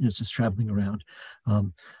time just traveling around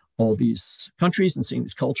all these countries and seeing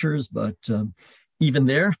these cultures. But even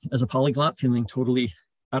there, as a polyglot, feeling totally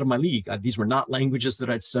out of my league. These were not languages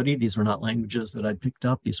that I'd studied. These were not languages that I'd picked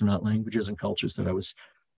up. These were not languages and cultures that I was,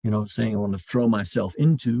 saying I want to throw myself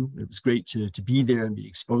into. It was great to be there and be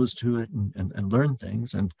exposed to it and learn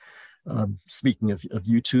things. And speaking of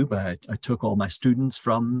YouTube, I took all my students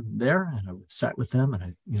from there and I sat with them and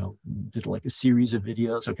I, did like a series of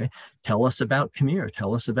videos. Okay, tell us about Khmer.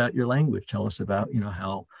 Tell us about your language. Tell us about,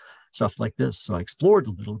 how stuff like this. So I explored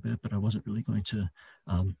a little bit, but I wasn't really going to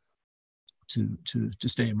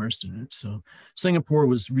stay immersed in it. So Singapore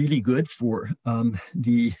was really good for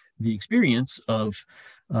the experience of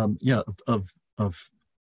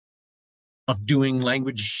doing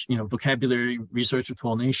language, vocabulary research with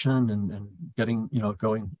Whole Nation and getting,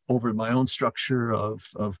 going over my own structure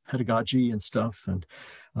of pedagogy and stuff and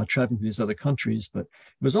traveling to these other countries. But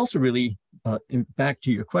it was also really, back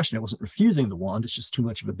to your question, I wasn't refusing the wand. It's just too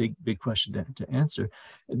much of a big question to answer.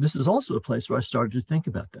 This is also a place where I started to think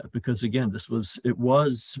about that because again,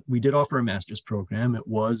 we did offer a master's program. It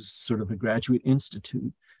was sort of a graduate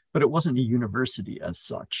institute, but it wasn't a university as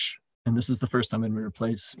such. And this is the first time I'm in a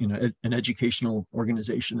place, an educational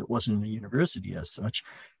organization that wasn't a university as such.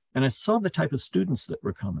 And I saw the type of students that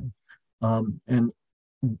were coming. And,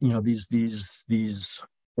 these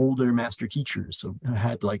older master teachers. So I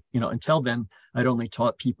had until then, I'd only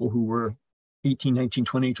taught people who were 18, 19,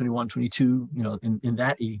 20, 21, 22, in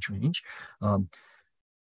that age range.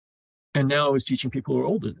 And now I was teaching people who are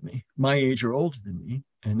older than me, my age or older than me.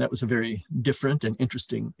 And that was a very different and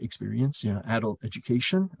interesting experience, adult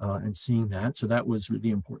education and seeing that. So that was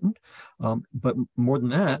really important. But more than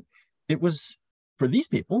that, it was for these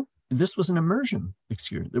people, this was an immersion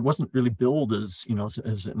experience. It wasn't really billed as,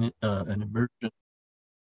 as an immersion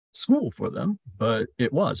school for them, but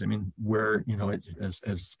it was. I mean, where,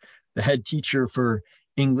 as the head teacher for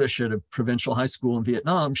English at a provincial high school in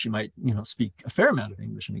Vietnam, she might, speak a fair amount of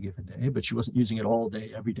English in a given day, but she wasn't using it all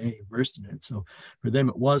day, every day, immersed in it. So for them,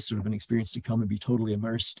 it was sort of an experience to come and be totally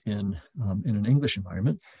immersed in an English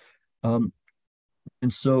environment. And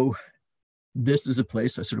so this is a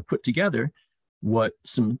place I sort of put together what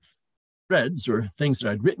some threads or things that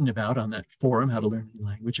I'd written about on that forum, How to Learn a New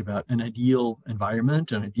Language, about an ideal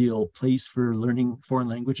environment, an ideal place for learning foreign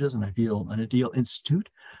languages, an ideal institute.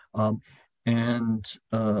 I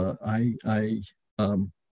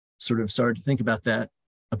sort of started to think about that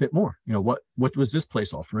a bit more. What was this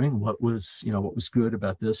place offering? What was good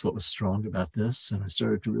about this? What was strong about this? And I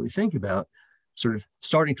started to really think about sort of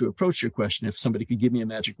starting to approach your question. If somebody could give me a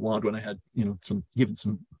magic wand when I had, given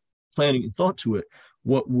some planning and thought to it,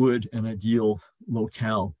 what would an ideal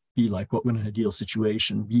locale be like? What would an ideal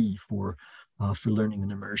situation be for learning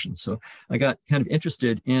and immersion? So I got kind of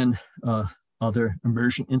interested in other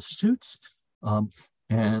immersion institutes.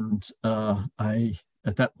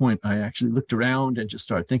 At that point, I actually looked around and just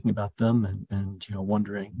started thinking about them and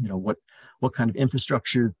wondering, what kind of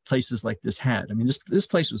infrastructure places like this had. I mean, this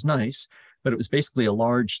place was nice, but it was basically a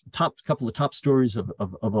large couple of top stories of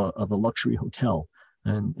a luxury hotel,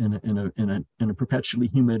 and in a perpetually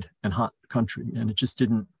humid and hot country. And it just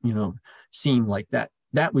didn't, seem like that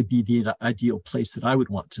would be the ideal place that I would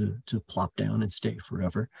want to plop down and stay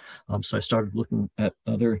forever. So I started looking at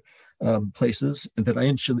other places that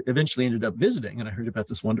I eventually ended up visiting. And I heard about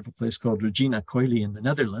this wonderful place called Regina Coeli in the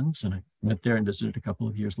Netherlands. And I went there and visited a couple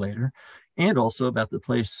of years later. And also about the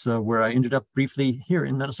place where I ended up briefly here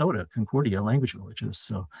in Minnesota, Concordia Language Villages.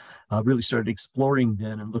 So I really started exploring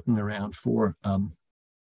then and looking around for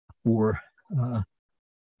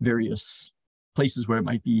various places where it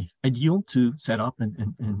might be ideal to set up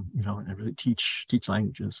and really teach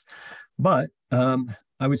languages. But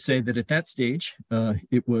I would say that at that stage,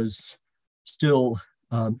 it was still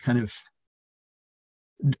kind of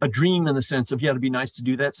a dream in the sense of, it'd be nice to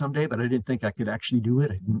do that someday, but I didn't think I could actually do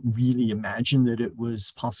it. I didn't really imagine that it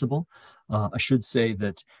was possible. I should say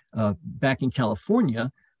that back in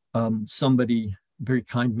California, somebody, very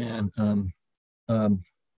kind man,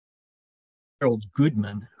 Harold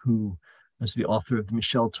Goodman, who was the author of the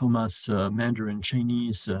Michel Thomas Mandarin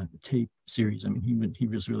Chinese tape series. I mean, he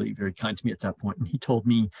was really very kind to me at that point, and he told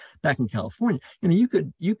me back in California, you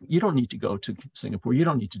don't need to go to Singapore. You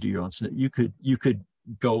don't need to do your own. You could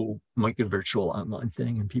go make a virtual online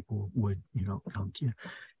thing, and people would come to you.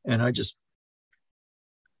 And I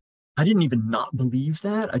didn't even not believe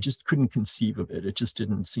that. I just couldn't conceive of it. It just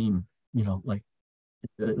didn't seem like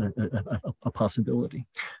a possibility.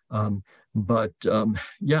 In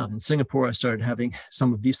Singapore, I started having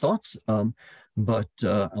some of these thoughts, but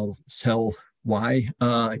I'll tell why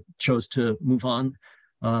I chose to move on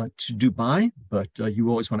to Dubai. But you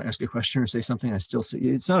always want to ask a question or say something. I still say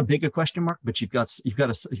it's not a big a question mark, but you've got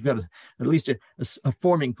at least a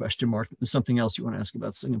forming question mark. There's something else you want to ask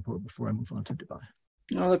about Singapore before I move on to Dubai.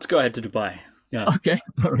 Oh, let's go ahead to Dubai. Yeah. Okay.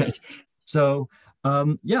 All right. So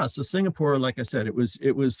so Singapore, like I said, it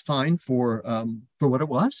was fine for what it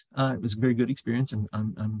was. It was a very good experience, and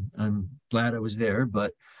I'm glad I was there.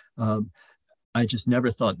 But I just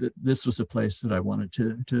never thought that this was a place that I wanted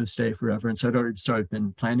to stay forever. And so I'd already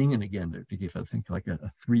been planning. And again, they gave, I think, like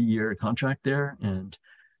a 3-year contract there. And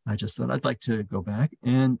I just thought I'd like to go back.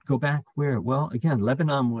 And go back where? Well, again,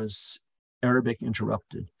 Lebanon was Arabic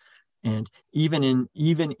interrupted, and even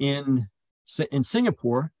in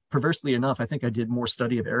Singapore, perversely enough, I think I did more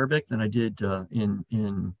study of Arabic than I did of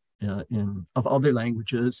other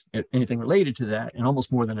languages, anything related to that, and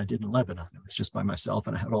almost more than I did in Lebanon. It was just by myself,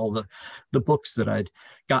 and I had all the books that I'd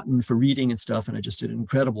gotten for reading and stuff, and I just did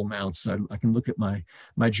incredible amounts. I can look at my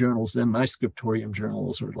journals, then my scriptorium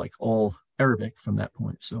journals, sort of like all Arabic from that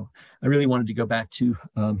point. So I really wanted to go back to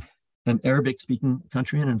an Arabic-speaking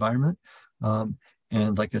country and environment.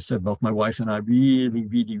 And like I said, both my wife and I really,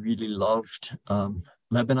 really, really loved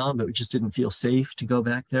Lebanon, but we just didn't feel safe to go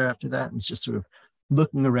back there after that. And it's just sort of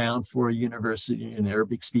looking around for a university in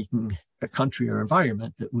Arabic-speaking country or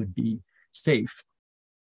environment that would be safe.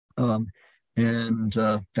 That's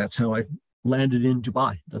how I landed in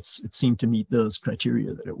Dubai. It seemed to meet those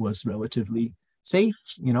criteria, that it was relatively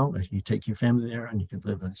safe. You take your family there and you can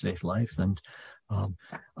live a safe life. And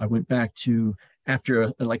I went back to, after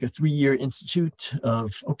a 3-year institute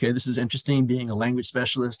of, okay, this is interesting, being a language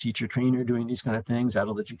specialist, teacher, trainer, doing these kind of things,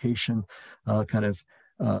 adult education,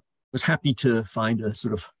 was happy to find a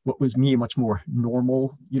sort of what was me a much more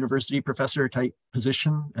normal university professor type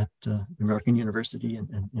position at American University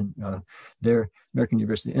and their American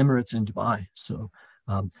University Emirates in Dubai. So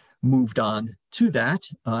moved on to that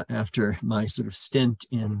after my sort of stint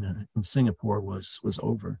in Singapore was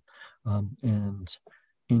over. And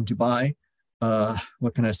in Dubai,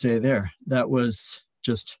 what can I say there? That was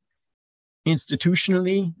just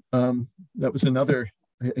institutionally, that was another,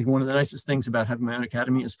 one of the nicest things about having my own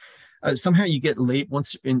academy is somehow you get late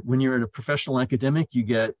when you're a professional academic,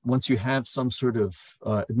 once you have some sort of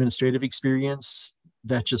administrative experience,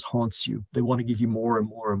 that just haunts you. They want to give you more and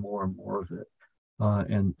more and more and more of it.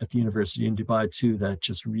 And at the university in Dubai too, that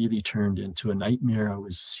just really turned into a nightmare.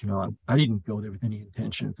 I didn't go there with any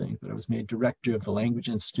intention of things, but I was made director of the Language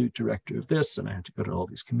Institute, director of this, and I had to go to all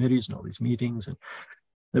these committees and all these meetings. And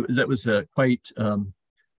that was quite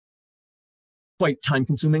time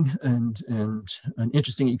consuming and an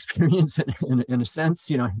interesting experience in a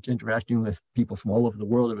sense, interacting with people from all over the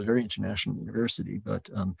world. It was a very international university, but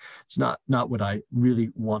it's not what I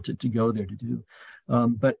really wanted to go there to do.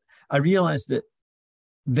 But I realized that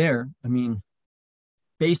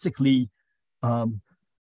basically,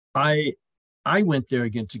 I went there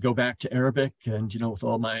again to go back to Arabic and, with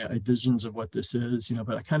all my visions of what this is,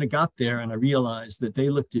 but I kind of got there and I realized that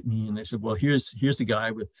they looked at me and they said, well, here's a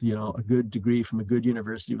guy with, a good degree from a good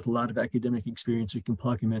university with a lot of academic experience. We can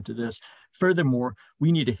plug him into this. Furthermore,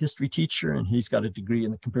 we need a history teacher and he's got a degree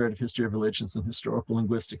in the comparative history of religions and historical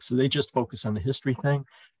linguistics. So they just focus on the history thing.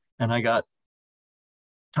 And I got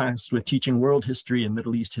tasked with teaching world history and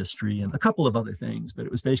Middle East history and a couple of other things, but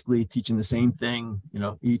it was basically teaching the same thing,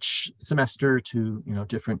 each semester to,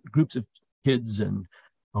 different groups of kids and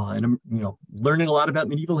learning a lot about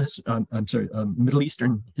Middle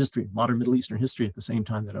Eastern history, modern Middle Eastern history at the same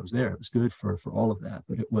time that I was there. It was good for all of that,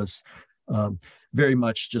 but it was very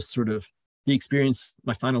much just sort of the experience.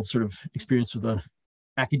 My final sort of experience with the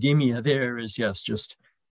academia there is, yes, just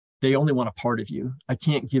they only want a part of you. I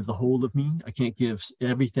can't give the whole of me. I can't give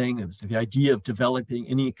everything. It was the idea of developing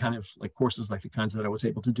any kind of like courses like the kinds that I was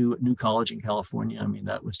able to do at New College in California.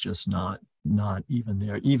 That was just not even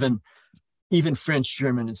there. Even French,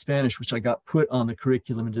 German, and Spanish, which I got put on the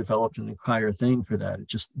curriculum and developed an entire thing for that. It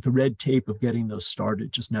just, the red tape of getting those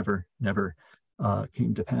started just never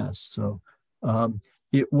came to pass. So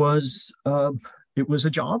it was a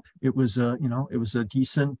job. It was a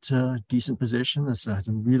decent position. I had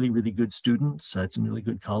some really, really good students. I had some really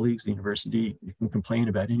good colleagues. The university, you can complain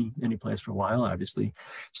about any place for a while. I obviously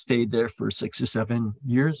stayed there for 6 or 7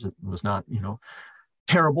 years. It was not,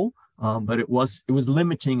 terrible, but it was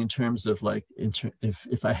limiting in terms of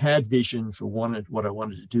if I had vision for what I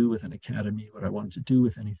wanted to do with an academy, what I wanted to do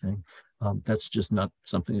with anything, that's just not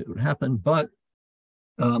something that would happen. But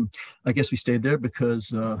I guess we stayed there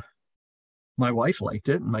because my wife liked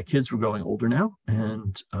it, and my kids were growing older now,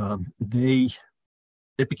 and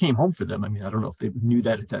it became home for them. I don't know if they knew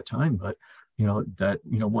that at that time, but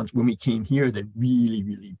once when we came here, they really,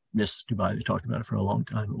 really missed Dubai. They talked about it for a long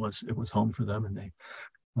time. It was home for them, and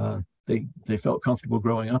they felt comfortable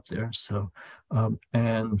growing up there. So,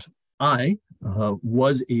 and I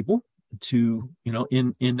was able to,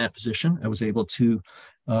 in that position, I was able to.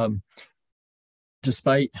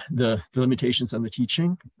 Despite the limitations on the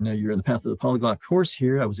teaching, now you're in the path of the polyglot course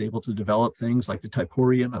here, I was able to develop things like the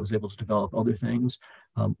typorium. I was able to develop other things.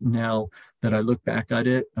 Now that I look back at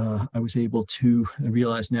it, I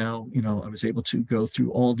realize now, I was able to go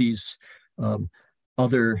through all these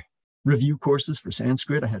other review courses for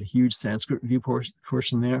Sanskrit. I had a huge Sanskrit review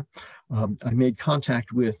course in there. I made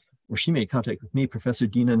contact with, or she made contact with me, Professor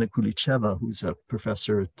Dina Nikulicheva, who's a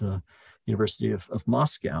professor at University of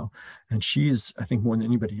Moscow. And she's, I think more than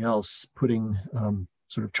anybody else, putting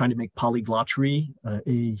sort of trying to make polyglotry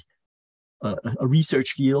a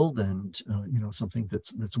research field and, something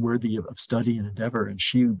that's worthy of study and endeavor. And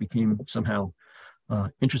she became somehow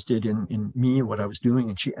interested in me and what I was doing.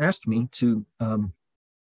 And she asked me to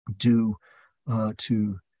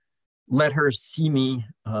let her see me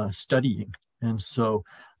studying. And so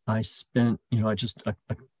I spent, I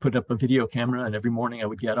put up a video camera, and every morning I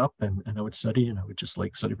would get up and I would study, and I would just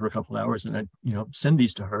study for a couple of hours, and I'd, send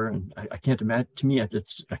these to her. And I can't imagine, to me, I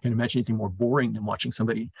can't imagine anything more boring than watching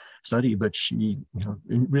somebody study, but she,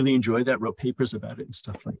 really enjoyed that, wrote papers about it and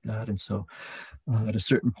stuff like that. And so at a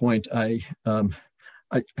certain point, I kind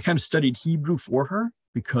of studied Hebrew for her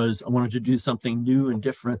because I wanted to do something new and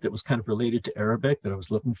different that was kind of related to Arabic, that I was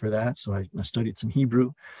looking for that. So I studied some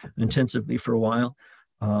Hebrew intensively for a while.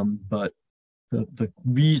 But the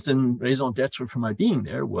raison d'etre for my being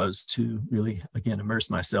there was to really, again,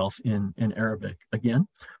 immerse myself in Arabic again.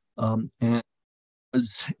 And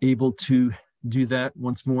was able to do that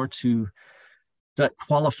once more to that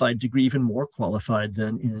qualified degree, even more qualified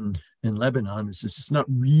than in Lebanon. It's just not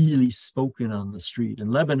really spoken on the street.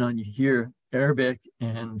 In Lebanon, you hear Arabic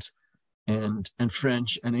and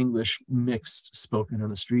French and English mixed, spoken on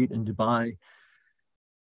the street in Dubai.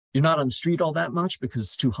 You're not on the street all that much because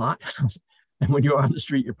it's too hot. And when you are on the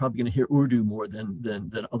street, you're probably going to hear Urdu more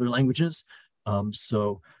than other languages.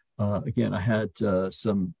 Again, I had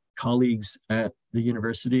some colleagues at the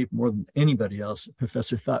university, more than anybody else,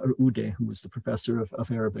 Professor Thaer Ude, who was the professor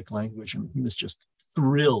of Arabic language. And he was just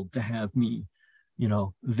thrilled to have me,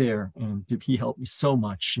 there. And he helped me so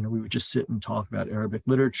much. We would just sit and talk about Arabic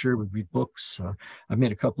literature, we'd read books. I've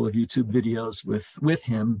made a couple of YouTube videos with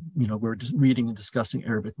him, we're just reading and discussing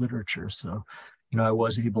Arabic literature. So, I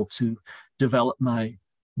was able to develop my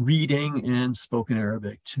reading and spoken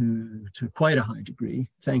Arabic to quite a high degree,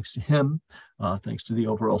 thanks to him, thanks to the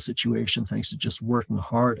overall situation, thanks to just working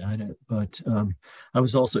hard at it. But I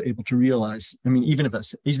was also able to realize, even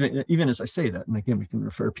as I say that, and again, we can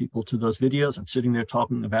refer people to those videos. I'm sitting there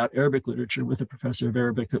talking about Arabic literature with a professor of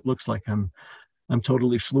Arabic that looks like I'm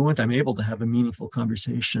totally fluent. I'm able to have a meaningful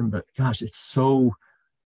conversation, but gosh, it's so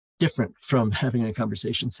different from having a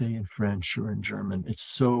conversation, say, in French or in German. It's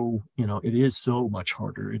so, it is so much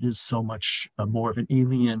harder. It is so much more of an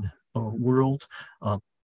alien world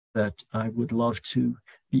that I would love to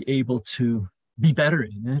be able to be better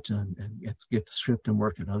in it and get the script and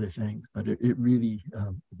work at other things. But it really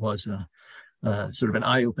was a sort of an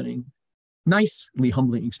eye-opening, nicely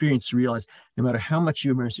humbling experience to realize no matter how much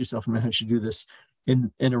you immerse yourself in how you do this,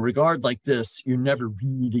 in a regard like this, you're never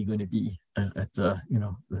really going to be at the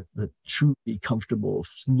truly comfortable,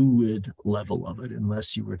 fluid level of it,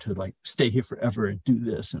 unless you were to like stay here forever and do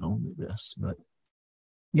this and only this. But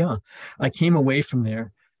yeah, I came away from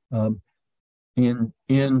there in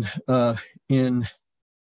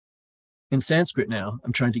Sanskrit. Now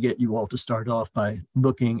I'm trying to get you all to start off by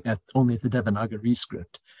looking at only the Devanagari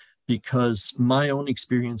script, because my own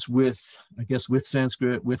experience with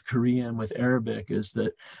Sanskrit, with Korean, with Arabic is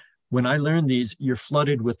that when I learned these, you're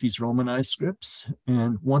flooded with these Romanized scripts.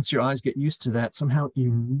 And once your eyes get used to that, somehow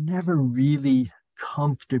you never really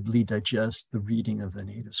comfortably digest the reading of the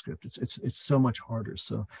native script. It's so much harder.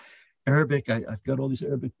 So Arabic, I've got all these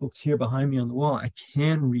Arabic books here behind me on the wall. I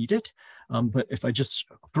can read it, but if I just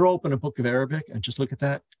throw open a book of Arabic and just look at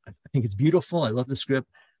that, I think it's beautiful. I love the script.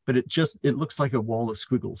 But it looks like a wall of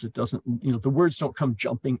squiggles. It doesn't, the words don't come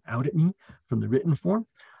jumping out at me from the written form.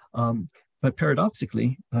 But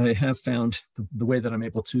paradoxically, I have found the way that I'm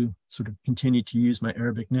able to sort of continue to use my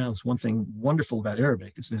Arabic now is one thing wonderful about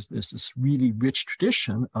Arabic is there's this really rich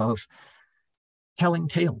tradition of telling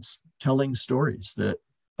tales, telling stories that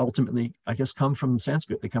ultimately, I guess, come from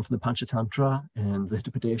Sanskrit. They come from the Panchatantra and the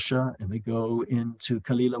Hitopadesha, and they go into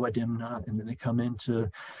Kalila Wadimna, and then they come into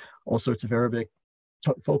all sorts of Arabic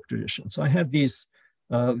folk tradition. So I have these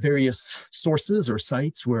various sources or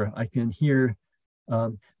sites where I can hear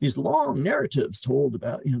these long narratives told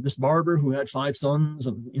about, this barber who had 5 sons,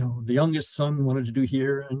 and the youngest son wanted to do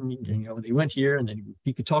here, and they went here, and then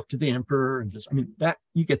he could talk to the emperor, and that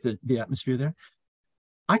you get the atmosphere there.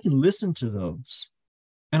 I can listen to those,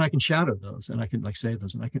 and I can shadow those, and I can say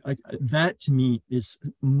those, and that to me is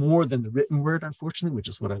more than the written word, unfortunately, which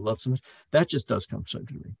is what I love so much. That just does come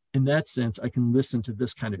subtly. In that sense, I can listen to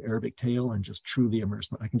this kind of Arabic tale and just truly immerse.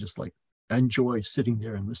 I can just enjoy sitting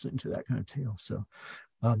there and listening to that kind of tale. So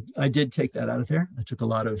I did take that out of there. I took a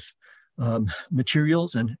lot of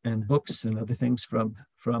materials and books and other things from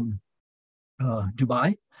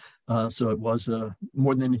Dubai. So it was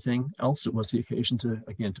more than anything else, it was the occasion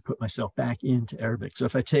to put myself back into Arabic. So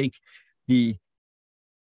if I take the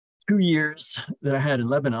 2 years that I had in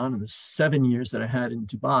Lebanon and the 7 years that I had in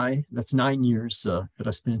Dubai, that's 9 years that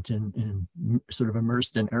I spent in sort of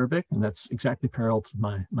immersed in Arabic. And that's exactly parallel to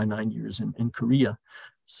my 9 years in Korea.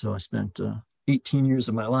 So I spent 18 years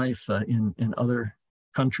of my life in other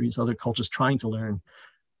countries, other cultures, trying to learn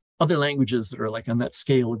other languages that are on that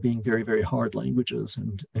scale of being very, very hard languages,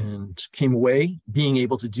 and came away being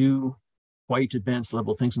able to do quite advanced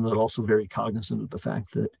level things, and also very cognizant of the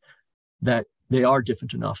fact that they are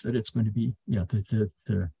different enough that it's going to be,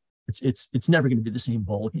 it's never going to be the same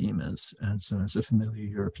ball game as a familiar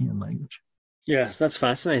European language. Yes, that's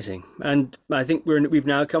fascinating. And I think we've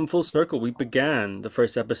now come full circle. We began the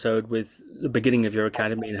first episode with the beginning of your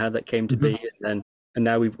academy and how that came to be, and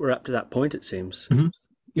now we're up to that point, it seems.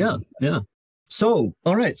 Yeah. So,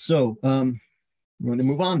 all right. So, we're going to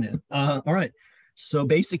move on then. All right. So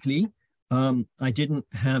basically, I didn't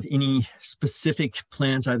have any specific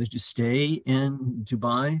plans either to stay in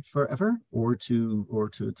Dubai forever or to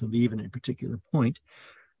leave at a particular point.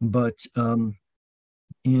 But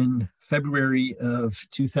in February of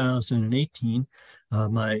 2018,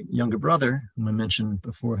 my younger brother, whom I mentioned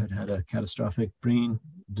before, had a catastrophic brain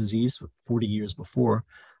disease 40 years before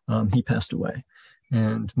he passed away.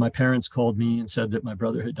 And my parents called me and said that my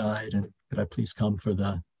brother had died and could I please come for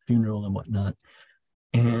the funeral and whatnot.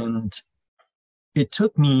 And it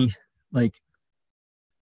took me like,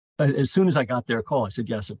 as soon as I got their call, I said,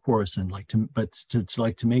 yes, of course. And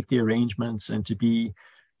to make the arrangements and to be,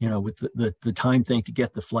 with the time thing to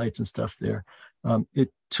get the flights and stuff there.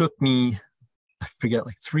 It took me, I forget,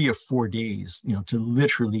 like 3 or 4 days, to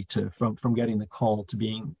literally from getting the call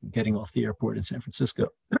to getting off the airport in San Francisco.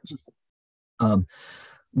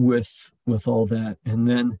 With all that, and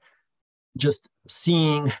then just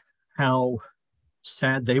seeing how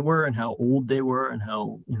sad they were and how old they were and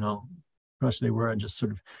how crushed they were, and just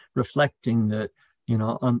sort of reflecting that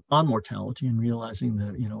on mortality and realizing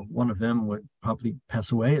that one of them would probably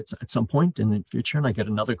pass away at some point in the future. And I get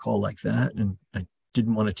another call like that, and I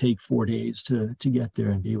didn't want to take 4 days to get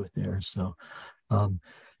there and be with theirs. So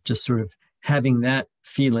just sort of having that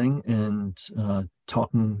feeling and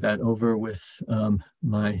talking that over with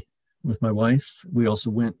my wife. We also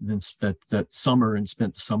went that summer and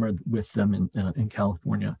spent the summer with them in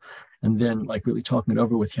California, and then like really talking it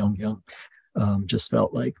over with Young. Just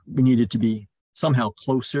felt like we needed to be somehow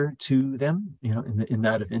closer to them, in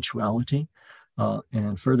that eventuality.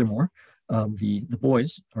 And furthermore, the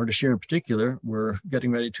boys, Ardashir in particular, were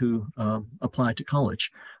getting ready to apply to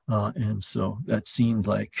college, and so that seemed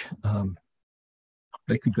like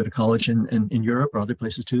they could go to college in Europe or other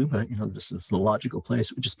places too, but this is the logical place.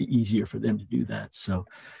 It would just be easier for them to do that. So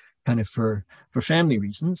kind of for family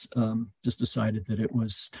reasons, just decided that it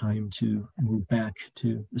was time to move back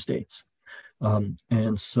to the States.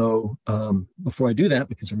 And so before I do that,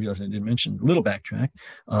 because I realized I didn't mention, a little backtrack,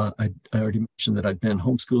 I already mentioned that I've been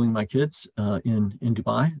homeschooling my kids in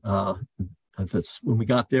Dubai. That's when we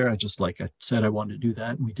got there. I said I wanted to do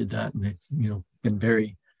that, and we did that, and they've been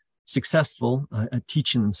very successful at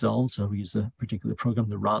teaching themselves. So we use a particular program,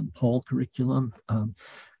 the Ron Paul curriculum.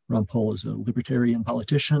 Ron Paul is a libertarian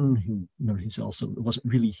politician who, he's also, it wasn't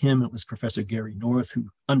really him, it was Professor Gary North, who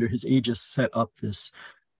under his aegis set up this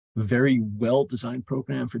very well-designed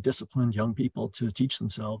program for disciplined young people to teach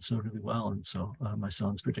themselves so really well. And so my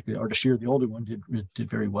sons, particularly Ardashir, the older one, did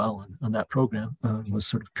very well on that program. Was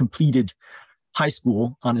sort of completed high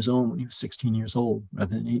school on his own when he was 16 years old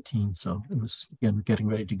rather than 18. So it was, again, getting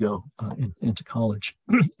ready to go into college.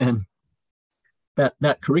 And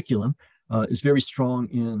that curriculum is very strong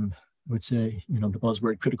in, I would say, the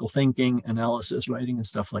buzzword critical thinking, analysis, writing, and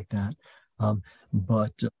stuff like that.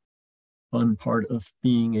 But fun part of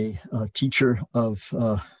being a teacher of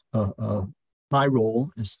my role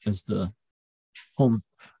as the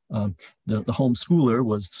homeschooler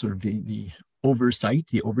was sort of the oversight,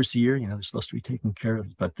 the overseer. They're supposed to be taken care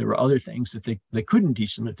of, but there were other things that they couldn't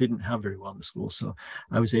teach them that didn't have very well in the school. So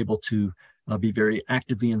I was able to be very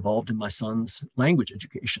actively involved in my son's language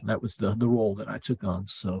education. That was the role that I took on.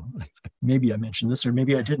 So maybe I mentioned this, or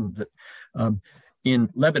maybe I didn't, but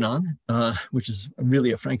in Lebanon, which is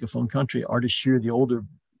really a Francophone country, Ardashir, the older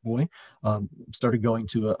boy, started going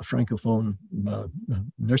to a Francophone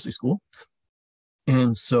nursery school.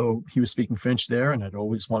 And so he was speaking French there, and I'd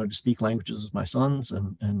always wanted to speak languages as my sons,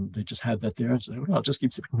 and they just had that there. And so well, I'll just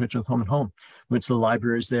keep speaking French with home and home. Went to the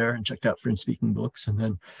libraries there and checked out French-speaking books. And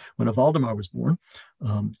then when Valdemar was born,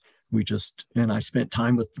 I spent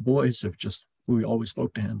time with the boys. We always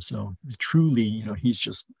spoke to him. So truly,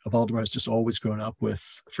 Valdemar's just always grown up with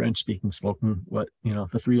French-speaking spoken,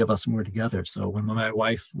 the three of us when we were together. So when my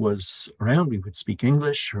wife was around, we would speak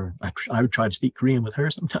English, or I would try to speak Korean with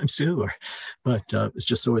her sometimes too. But it's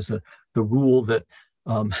just always the rule that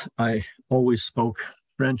I always spoke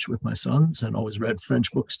French with my sons and always read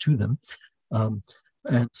French books to them.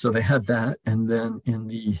 And so they had that. And then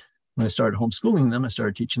when I started homeschooling them, I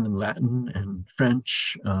started teaching them Latin and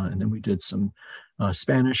French, and then we did some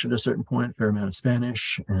Spanish at a certain point, a fair amount of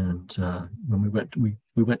Spanish. And when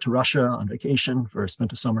we went to Russia on vacation,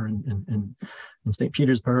 spent a summer in St.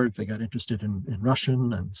 Petersburg. They got interested in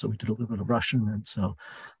Russian, and so we did a little bit of Russian. And so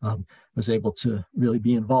was able to really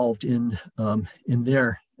be involved in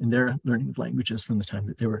their learning of languages from the time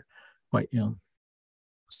that they were quite young.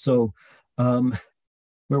 So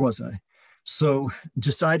where was I? So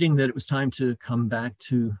deciding that it was time to come back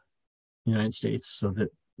to the United States so that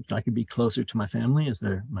I could be closer to my family, as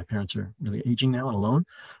my parents are really aging now and alone,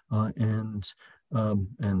 and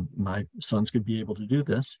my sons could be able to do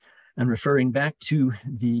this. And referring back to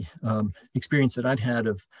the experience that I'd had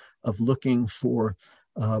of looking for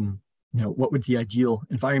what would the ideal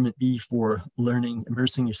environment be for learning,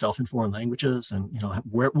 immersing yourself in foreign languages, and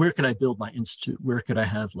where could I build my institute? Where could I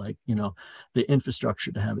have the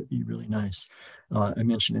infrastructure to have it be really nice? I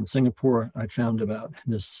mentioned in Singapore, I found about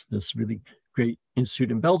this really great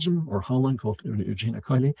institute in Belgium or Holland called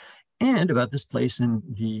Arguelles, and about this place in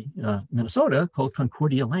the Minnesota called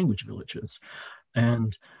Concordia Language Villages.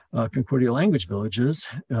 And Concordia Language Villages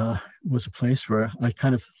was a place where I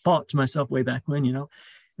kind of thought to myself way back when,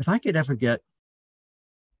 if I could ever get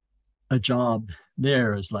a job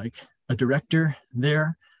there as like a director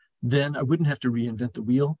there, then I wouldn't have to reinvent the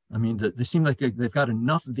wheel. I mean, they seem like they've got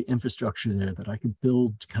enough of the infrastructure there that I could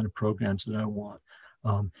build kind of programs that I want.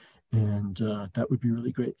 And that would be a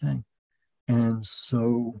really great thing. And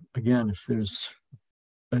so, again, if there's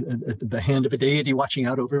the hand of a deity watching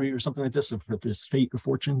out over me or something like this, if there's fate or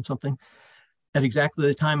fortune, something, at exactly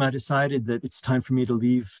the time I decided that it's time for me to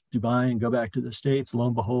leave Dubai and go back to the States, lo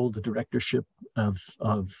and behold, the directorship of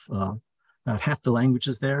about half the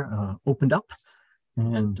languages there opened up,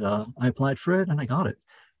 and I applied for it and I got it.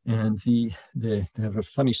 And they have a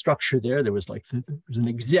funny structure there. There was an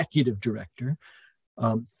executive director.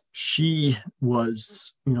 She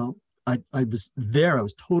was, I was there. I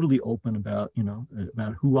was totally open about,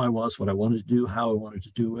 about who I was, what I wanted to do, how I wanted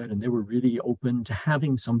to do it. And they were really open to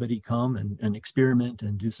having somebody come and experiment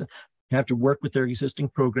and do something. You have to work with their existing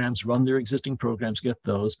programs, run their existing programs, get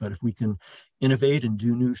those. But if we can innovate and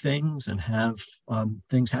do new things and have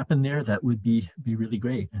things happen there, that would be really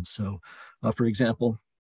great. And so, for example,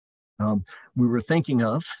 we were thinking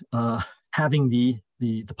of having the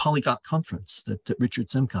Polyglot conference that Richard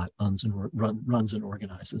Simcott runs and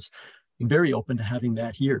organizes. I'm very open to having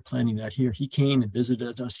that here, planning that here. He came and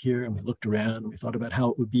visited us here, and we looked around and we thought about how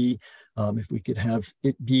it would be if we could have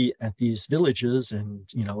it be at these villages, and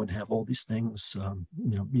and have all these things,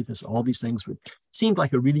 all these things would seemed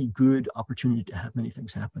like a really good opportunity to have many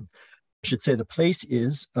things happen. I should say the place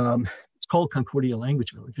is it's called Concordia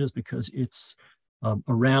Language Villages because it's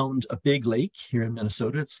around a big lake here in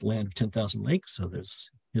Minnesota. It's the land of 10,000 lakes. So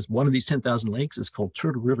there's one of these 10,000 lakes is called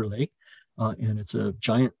Turtle River Lake, and it's a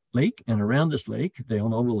giant lake. And around this lake, they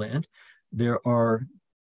own all the land. There are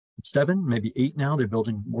 7, maybe 8 now. They're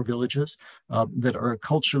building more villages that are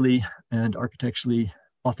culturally and architecturally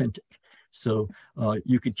authentic. So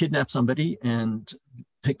you could kidnap somebody and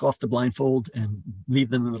take off the blindfold and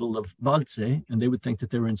leave them in the middle of Waldsee, and they would think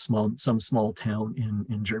that they were in some small town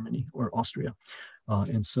in Germany or Austria.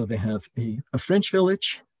 And so they have a French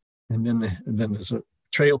village, and then there's a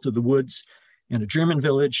trail to the woods, and a German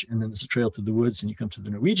village, and then there's a trail to the woods, and you come to the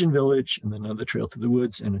Norwegian village, and then another trail to the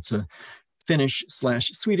woods, and it's a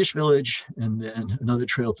Finnish/Swedish village, and then another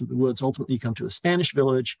trail to the woods. Ultimately, you come to a Spanish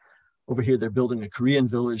village. Over here, they're building a Korean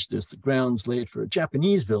village. There's the grounds laid for a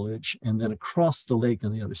Japanese village, and then across the lake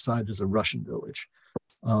on the other side, there's a Russian village.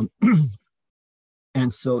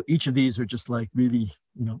 And so each of these are just like really,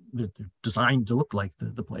 they're designed to look like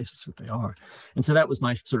the places that they are. And so that was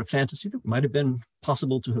my sort of fantasy that might have been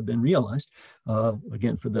possible to have been realized,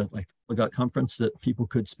 again, for the Polyglot conference, that people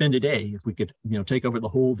could spend a day. If we could, take over the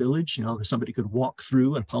whole village, somebody could walk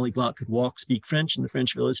through, and Polyglot could speak French in the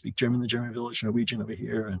French village, speak German in the German village, Norwegian over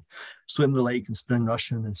here, and swim the lake and speak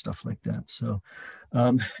Russian and stuff like that. So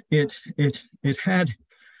it had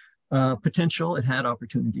potential, it had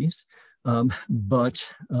opportunities.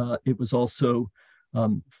 But it was also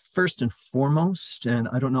first and foremost, and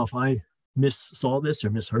I don't know if I missaw this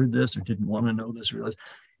or misheard this or didn't want to know this or realize,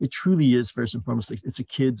 it truly is first and foremost, it's a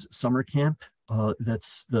kids' summer camp.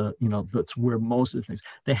 That's where most of the things,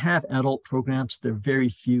 they have adult programs. They're very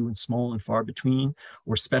few and small and far between,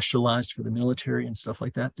 or specialized for the military and stuff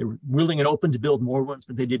like that. They were willing and open to build more ones,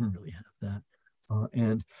 but they didn't really have that.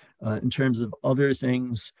 And in terms of other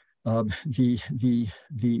things,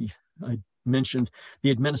 I mentioned the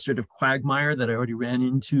administrative quagmire that I already ran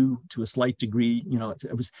into to a slight degree.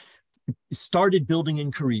 It started building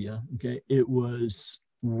in Korea. Okay, it was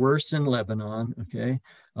worse in Lebanon. Okay,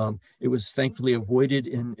 it was thankfully avoided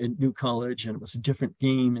in New College, and it was a different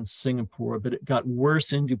game in Singapore. But it got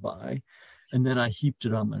worse in Dubai, and then I heaped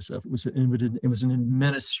it on myself. It was an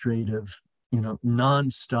administrative,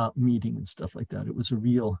 nonstop meeting and stuff like that. It was a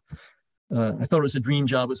real. I thought it was a dream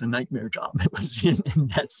job. It was a nightmare job. It was in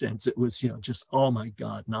that sense. It was, just, oh my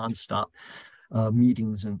God, nonstop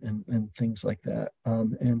meetings and things like that.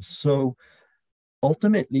 And so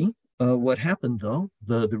ultimately, what happened though,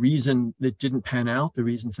 the reason it didn't pan out, the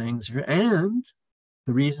reason things are, and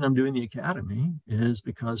the reason I'm doing the academy is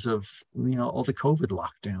because of, all the COVID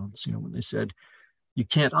lockdowns, when they said, you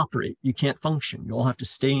can't operate, you can't function, you all have to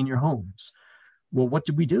stay in your homes. well, what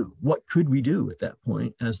did we do? What could we do at that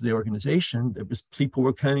point as the organization? It was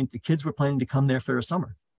the kids were planning to come there for a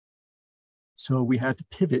summer. So we had to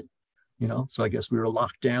pivot, so I guess we were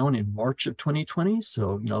locked down in March of 2020.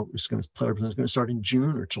 So, it was going to start in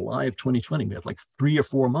June or July of 2020. We had like 3 or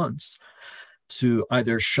 4 months to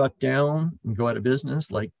either shut down and go out of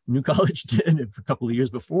business like New College did for a couple of years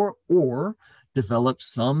before, or develop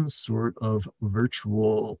some sort of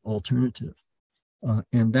virtual alternative.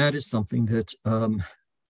 And that is something that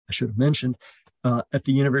I should have mentioned. At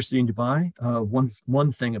the university in Dubai,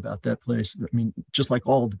 one thing about that place, I mean, just like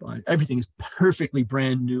all Dubai, everything is perfectly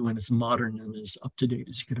brand new and as modern and as up to date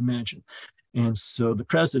as you could imagine. And so the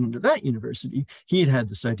president of that university, he had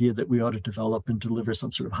this idea that we ought to develop and deliver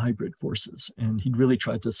some sort of hybrid courses. And he'd really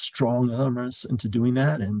tried to strong arm us into doing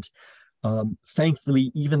that. And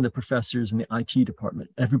thankfully, even the professors in the IT department,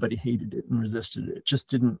 everybody hated it and resisted it. It just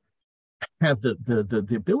didn't have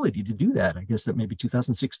the ability to do that. I guess that maybe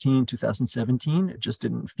 2016, 2017, it just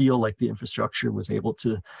didn't feel like the infrastructure was able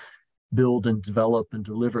to build and develop and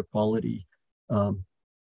deliver quality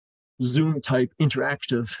Zoom type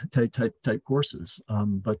interactive type courses.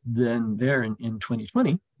 But then there in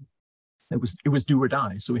 2020, it was do or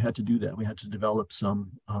die. So we had to do that. We had to develop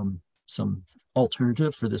some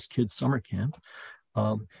alternative for this kid's summer camp.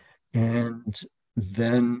 And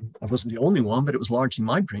then I wasn't the only one, but it was largely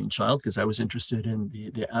my brainchild because I was interested in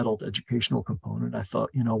the adult educational component. I thought,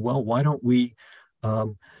 well, why don't we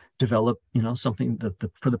develop, something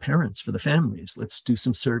for the parents, for the families? Let's do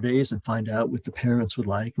some surveys and find out what the parents would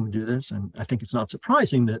like, and we do this. And I think it's not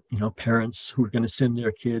surprising that, parents who are going to send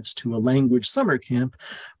their kids to a language summer camp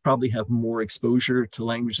probably have more exposure to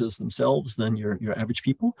languages themselves than your average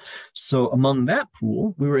people. So among that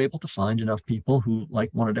pool, we were able to find enough people who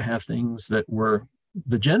wanted to have things that were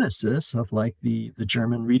the genesis of the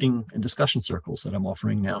German reading and discussion circles that I'm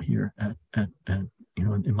offering now here at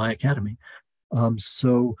in my academy.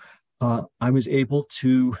 So I was able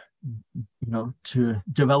to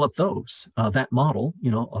develop that model,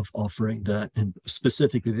 of offering that, and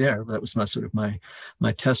specifically that was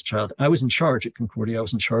my test child. I was in charge at Concordia. I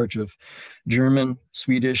was in charge of German,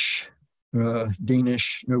 Swedish,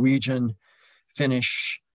 Danish, Norwegian,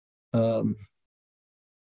 Finnish, and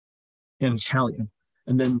Italian,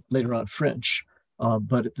 and then later on French.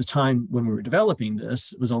 But at the time when we were developing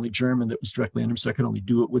this, it was only German that was directly under me, so I could only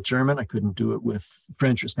do it with German. I couldn't do it with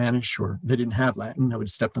French or Spanish, or they didn't have Latin. I would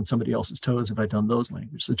have stepped on somebody else's toes if I'd done those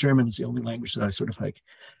languages. So German is the only language that I sort of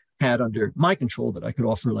had under my control that I could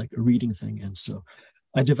offer a reading thing. And so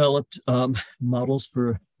I developed models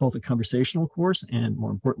for both a conversational course and,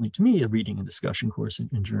 more importantly to me, a reading and discussion course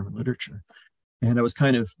in German literature. And I was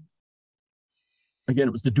again,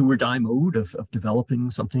 it was the do or die mode of developing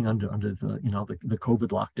something under the COVID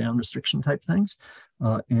lockdown restriction type things.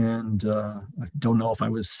 And I don't know if I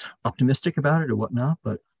was optimistic about it or whatnot,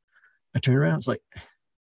 but I turned around and was like,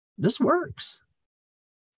 this works.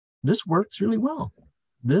 This works really well.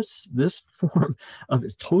 This form of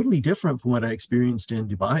it's totally different from what I experienced in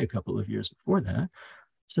Dubai a couple of years before that.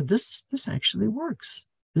 So this actually works.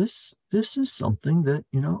 This is something that,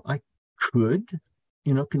 I could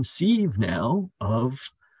conceive now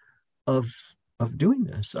of doing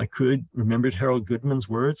this. I could remembered Harold Goodman's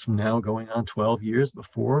words from now going on 12 years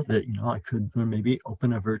before that, I could maybe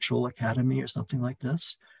open a virtual academy or something like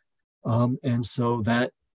this. And so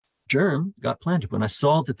that germ got planted. When I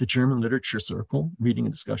saw that the German literature circle, reading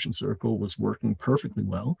and discussion circle, was working perfectly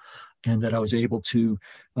well, and that I was able to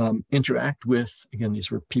interact with, again, these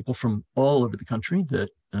were people from all over the country that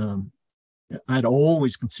I'd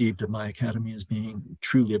always conceived of my academy as being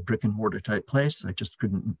truly a brick and mortar type place. I just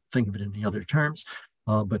couldn't think of it in any other terms.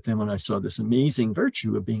 But then when I saw this amazing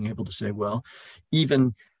virtue of being able to say, well,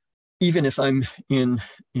 even if I'm in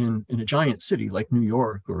a giant city like New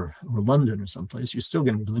York or London or someplace, you're still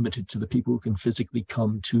going to be limited to the people who can physically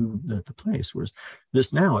come to the place. Whereas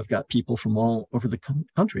this now, I've got people from all over the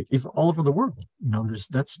country, even all over the world.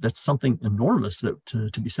 That's something enormous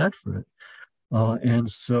to be said for it. And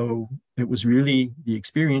so it was really the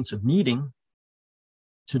experience of needing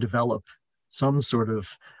to develop some sort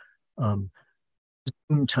of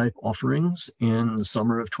type offerings in the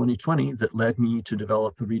summer of 2020 that led me to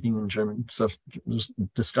develop a reading in German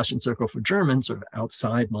discussion circle for German, sort of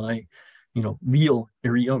outside my, real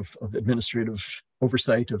area of administrative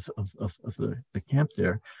oversight of the camp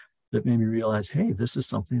there, that made me realize, hey, this is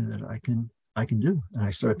something that I can do. And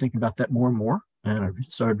I started thinking about that more and more. And I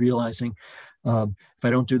started realizing if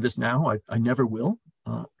I don't do this now, I never will.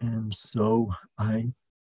 And so I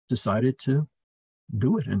decided to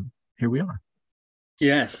do it. And here we are.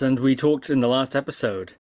 Yes, and we talked in the last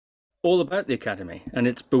episode all about the Academy and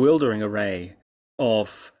its bewildering array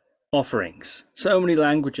of offerings. So many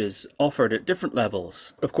languages offered at different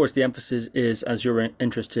levels. Of course, the emphasis is, as your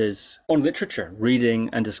interest is, on literature, reading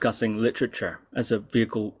and discussing literature as a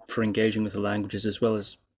vehicle for engaging with the languages, as well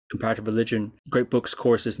as comparative religion, great books,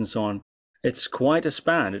 courses, and so on. It's quite a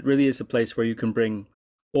span. It really is a place where you can bring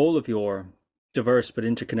all of your diverse but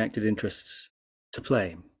interconnected interests to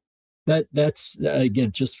play. That's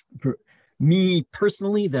again, just for me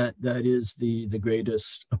personally, that is the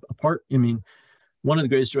greatest part. I mean, one of the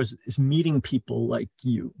greatest joys is meeting people like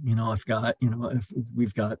you.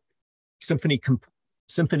 We've got symphony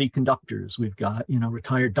conductors, we've got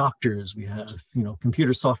retired doctors, we have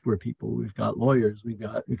computer software people, we've got lawyers, we've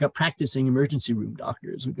got practicing emergency room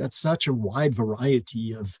doctors, we've got such a wide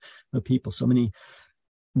variety of people, so many.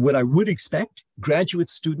 What I would expect, graduate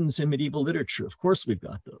students in medieval literature, of course we've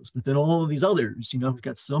got those, but then all of these others, we've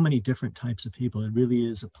got so many different types of people. It really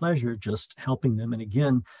is a pleasure just helping them. And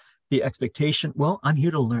again, the expectation, well, I'm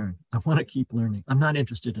here to learn. I want to keep learning. I'm not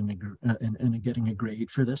interested in getting a grade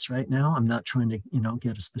for this right now. I'm not trying to,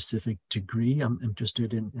 get a specific degree. I'm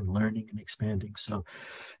interested in learning and expanding. So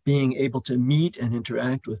being able to meet and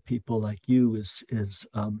interact with people like you is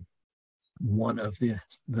one of the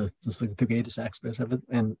greatest aspects of it,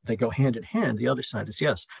 and they go hand in hand. The other side is,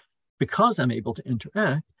 yes, because I'm able to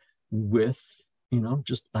interact with,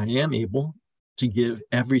 I am able to give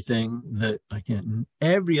everything that I can.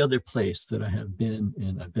 Every other place that I have been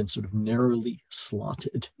in, I've been sort of narrowly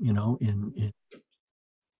slotted, it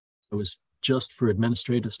was just for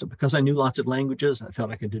administrative stuff. Because I knew lots of languages, I felt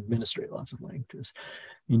I could administrate lots of languages.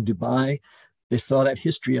 In Dubai, they saw that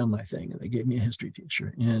history on my thing and they gave me a history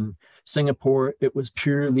teacher. In Singapore, it was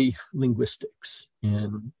purely linguistics.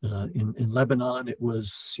 And in Lebanon, it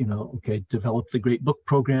was, okay, develop the great book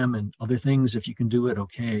program and other things. If you can do it,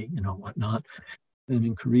 okay, whatnot. And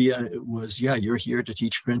in Korea, it was, yeah, you're here to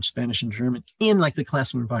teach French, Spanish, and German in like the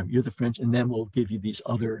classroom environment. You're the French, and then we'll give you these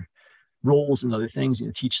other roles and other things,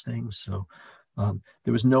 teach things. So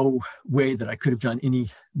there was no way that I could have done any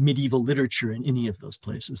medieval literature in any of those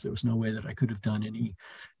places. There was no way that I could have done any,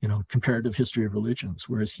 comparative history of religions.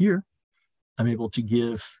 Whereas here, I'm able to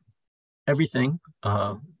give everything.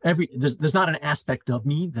 There's not an aspect of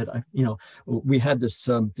me that we had this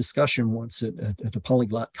discussion once at a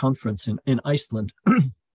Polyglot conference in Iceland.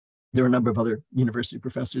 There were a number of other university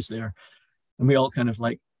professors there, and we all kind of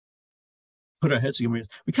like put our heads together.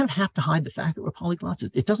 We kind of have to hide the fact that we're polyglots.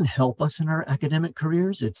 It doesn't help us in our academic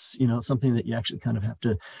careers. It's, something that you actually kind of have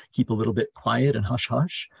to keep a little bit quiet and hush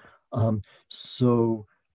hush. So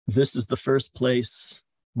this is the first place,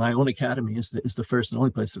 my own academy is the first and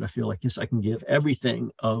only place that I feel like, yes, I can give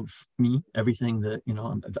everything of me, everything that,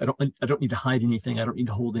 I don't need to hide anything. I don't need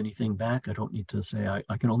to hold anything back. I don't need to say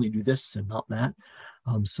I can only do this and not that.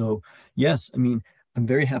 So yes, I mean, I'm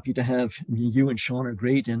very happy to have you and Sean are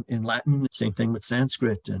great in Latin. Same thing with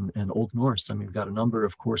Sanskrit and Old Norse. I mean, we've got a number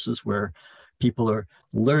of courses where people are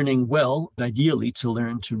learning well, ideally to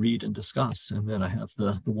learn to read and discuss. And then I have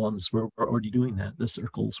the ones where we're already doing that, the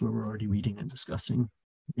circles where we're already reading and discussing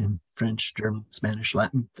in French, German, Spanish,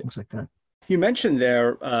 Latin, things like that. You mentioned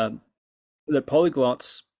there that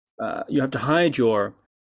polyglots, you have to hide your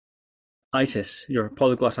itis, your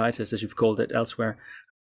polyglotitis, as you've called it elsewhere,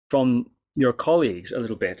 from your colleagues a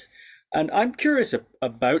little bit. And I'm curious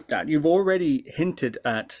about that. You've already hinted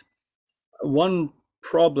at one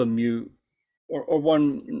problem or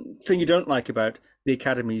one thing you don't like about the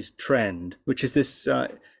Academy's trend, which is this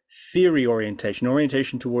theory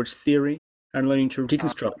orientation towards theory and learning to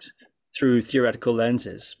deconstruct through theoretical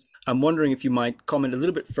lenses. I'm wondering if you might comment a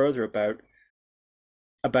little bit further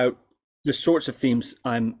about the sorts of themes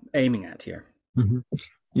I'm aiming at here. Mm-hmm.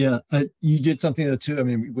 Yeah, you did something though too. I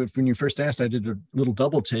mean, when you first asked, I did a little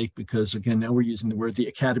double take because again, now we're using the word the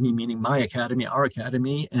academy, meaning my academy, our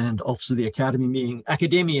academy, and also the academy meaning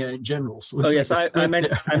academia in general. So yes, I meant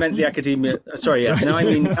the academia. Sorry, yes. Right.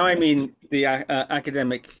 Now I mean the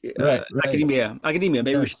academic right. Academia. Academia.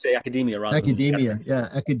 Maybe yes. We should say academia rather. Academia,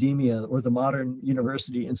 academia, or the modern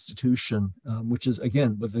university institution, which is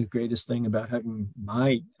again, the greatest thing about having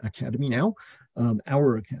my academy now.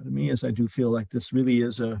 Our academy, as I do feel like this really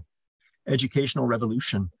is a educational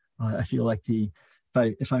revolution. I feel like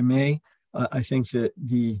if I may, I think that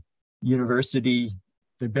the university,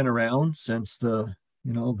 they've been around since in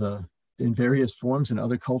various forms in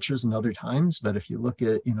other cultures and other times. But if you look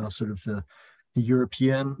at, sort of the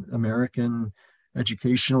European American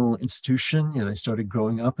educational institution, they started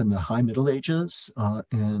growing up in the High Middle Ages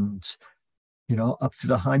and, up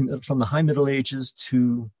to from the High Middle Ages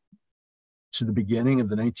to to the beginning of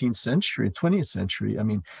the 19th century, 20th century, I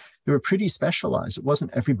mean, they were pretty specialized. It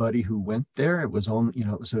wasn't everybody who went there. It was only, it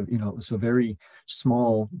was a very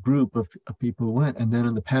small group of people who went. And then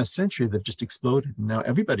in the past century, they've just exploded. Now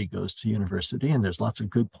everybody goes to university, and there's lots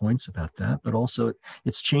of good points about that, but also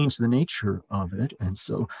it's changed the nature of it. And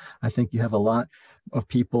so I think you have a lot of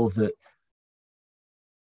people that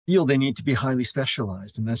feel they need to be highly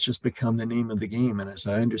specialized, and that's just become the name of the game. And as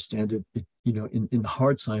I understand it, in the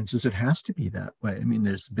hard sciences, it has to be that way. I mean,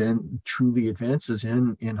 there's been truly advances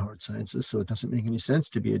in hard sciences, so it doesn't make any sense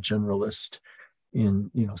to be a generalist in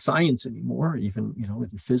science anymore. Even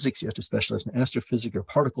in physics, you have to specialize in astrophysics or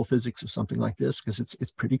particle physics or something like this, because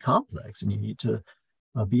it's pretty complex, and you need to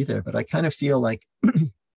be there. But I kind of feel like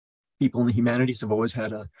people in the humanities have always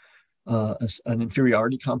had an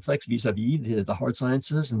inferiority complex vis-a-vis the hard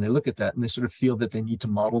sciences, and they look at that and they sort of feel that they need to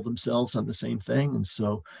model themselves on the same thing. And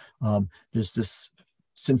so there's this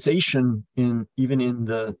sensation even in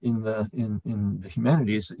the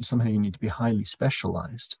humanities that somehow you need to be highly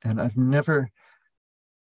specialized. And I've never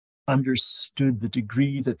understood the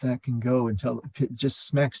degree that can go until it just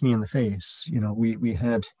smacks me in the face. We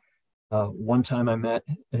had one time I met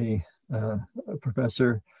a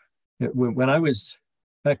professor when I was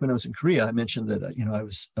back when I was in Korea. I mentioned that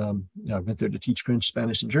I went there to teach French,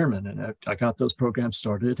 Spanish, and German, and I got those programs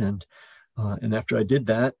started. And after I did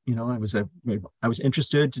that, I was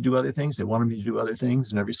interested to do other things. They wanted me to do other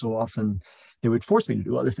things, and every so often they would force me to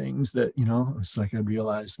do other things that it's like I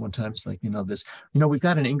realized one time, it's like we've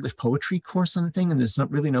got an English poetry course on the thing, and there's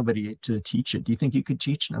not really nobody to teach it. Do you think you could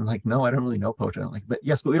teach? And I'm like, no, I don't really know poetry. I'm like, but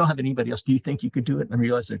we don't have anybody else. Do you think you could do it? And I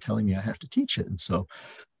realized they're telling me I have to teach it. And so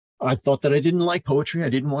I thought that I didn't like poetry. I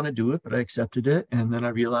didn't want to do it, but I accepted it. And then I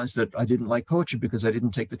realized that I didn't like poetry because I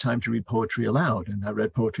didn't take the time to read poetry aloud. And I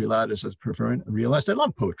read poetry aloud as I was preferring. I realized I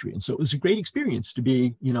love poetry. And so it was a great experience to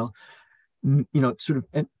be, sort of,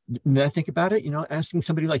 and then I think about it, asking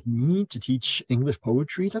somebody like me to teach English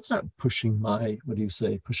poetry, that's not pushing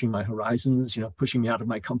pushing my horizons, pushing me out of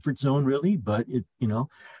my comfort zone, really. But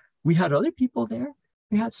we had other people there.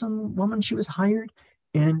 We had some woman, she was hired,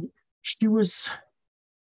 and she was,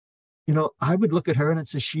 I would look at her and I'd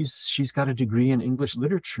say she's got a degree in English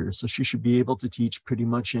literature, so she should be able to teach pretty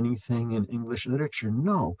much anything in English literature.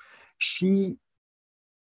 No,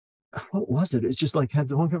 what was it? It's just like had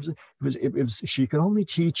the whole conversation. It was she could only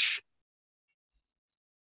teach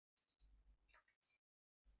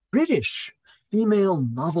British female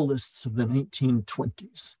novelists of the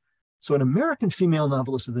 1920s. So an American female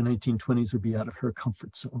novelist of the 1920s would be out of her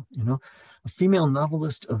comfort zone. A female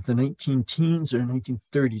novelist of the 19-teens or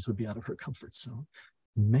 1930s would be out of her comfort zone.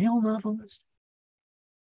 Male novelist,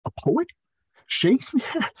 a poet, Shakespeare.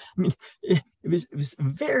 I mean, it was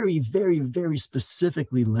very, very, very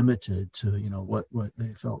specifically limited to what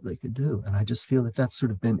they felt they could do. And I just feel that that's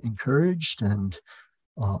sort of been encouraged and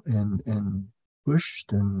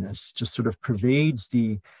pushed, and it's just sort of pervades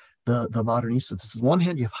the modern East. So this is, on one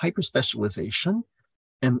hand, you have hyper specialization,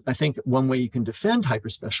 and I think one way you can defend hyper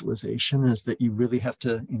specialization is that you really have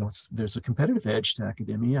to, there's a competitive edge to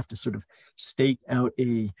academia. You have to sort of stake out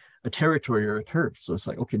a territory or a turf. So it's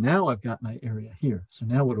like, okay, now I've got my area here. So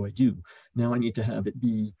now what do I do? Now I need to have it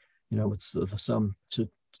be, it's some to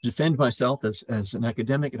defend myself as an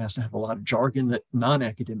academic. It has to have a lot of jargon that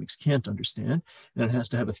non-academics can't understand, and it has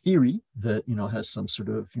to have a theory that has some sort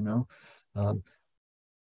of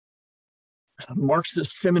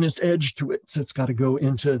Marxist feminist edge to it. So it's got to go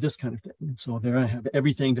into this kind of thing. And so there I have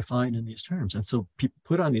everything defined in these terms. And so people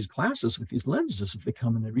put on these glasses with these lenses if they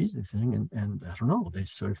come and they read the thing. And I don't know,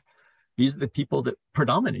 these are the people that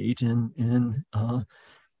predominate in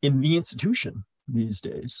the institution these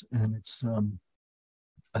days. And it's an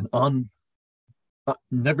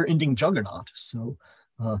never-ending juggernaut. So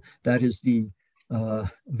that is the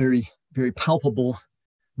very, very palpable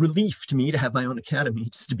relief to me to have my own academy,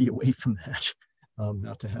 just to be away from that,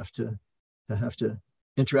 not to have to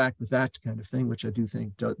interact with that kind of thing, which I do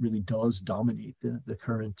think really does dominate the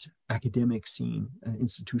current academic scene,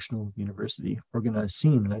 institutional university organized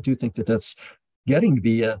scene. And I do think that that's getting to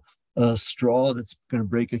be a straw that's going to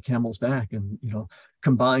break a camel's back. And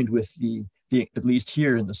combined with the at least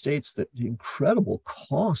here in the States, that the incredible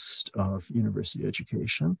cost of university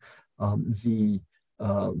education, the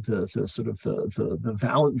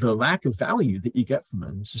lack of value that you get from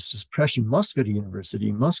it. It's just this pressure. You must go to university,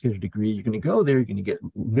 you must get a degree. You're going to go there, you're going to get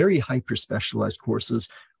very hyper specialized courses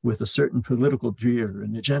with a certain political degree or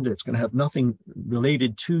an agenda. It's going to have nothing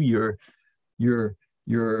related to your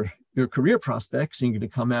career prospects, and you're going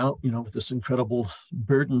to come out, with this incredible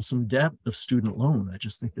burdensome debt of student loan. I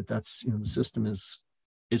just think that that's, the system is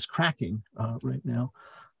cracking right now.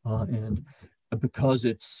 And because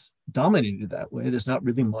it's dominated that way, there's not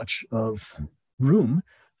really much of room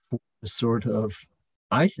for the sort of,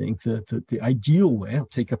 I think, the ideal way, I'll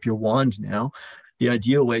take up your wand now, the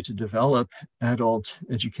ideal way to develop adult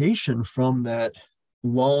education from that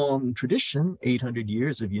long tradition, 800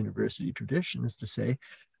 years of university tradition, is to say,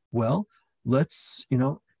 well, let's,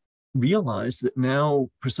 realize that now,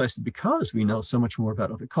 precisely because we know so much more about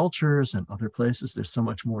other cultures and other places, there's so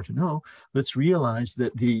much more to know. Let's realize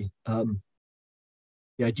that the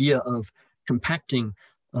idea of compacting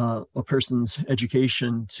a person's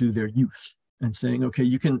education to their youth and saying, okay,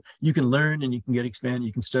 you can learn and you can get expanded,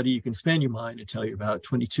 you can study, you can expand your mind until you're about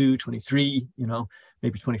 22, 23,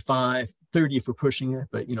 maybe 25, 30 if we're pushing it,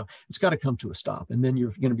 but it's got to come to a stop. And then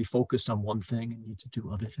you're going to be focused on one thing and need to do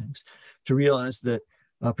other things. To realize that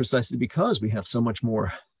precisely because we have so much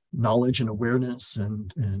more knowledge and awareness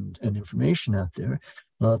and information out there,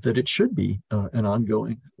 that it should be an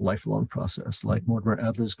ongoing, lifelong process. Like Mortimer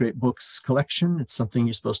Adler's great books collection, it's something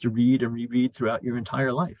you're supposed to read and reread throughout your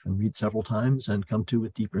entire life, and read several times and come to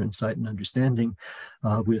with deeper insight and understanding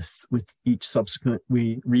with each subsequent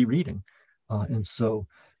rereading. And so,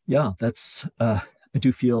 yeah, that's I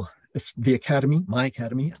do feel if the academy, my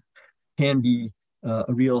academy, can be a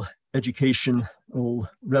real educational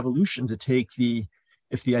revolution to take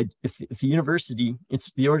if the university,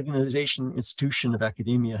 it's the institution of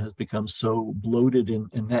academia has become so bloated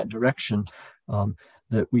in that direction,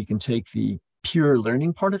 that we can take the pure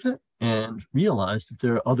learning part of it and realize that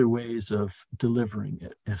there are other ways of delivering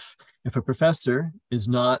it. If a professor is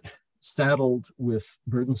not saddled with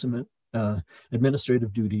burdensome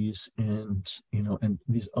administrative duties and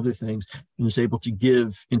these other things, and is able to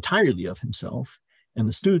give entirely of himself, and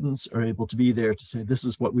the students are able to be there to say, this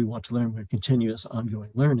is what we want to learn, we're continuous ongoing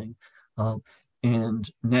learning. And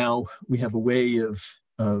now we have a way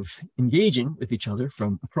of engaging with each other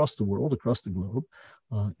from across the world, across the globe,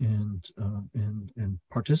 and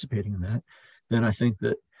participating in that. Then I think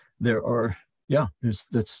that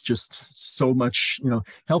that's just so much,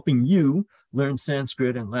 helping you learn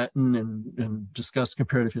Sanskrit and Latin and discuss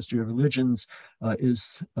comparative history of religions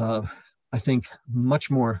is, I think, much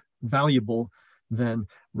more valuable than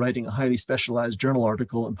writing a highly specialized journal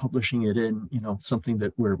article and publishing it in, something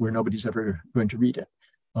that where nobody's ever going to read it.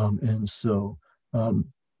 And so,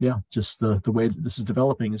 just the way that this is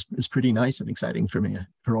developing is pretty nice and exciting for me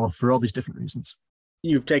for all these different reasons.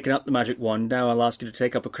 You've taken up the magic wand. Now I'll ask you to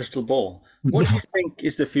take up a crystal ball. What do you think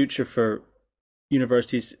is the future for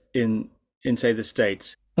universities in say, the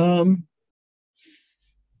States?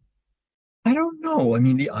 I don't know. I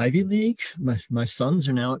mean, the Ivy League, my sons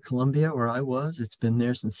are now at Columbia where I was. It's been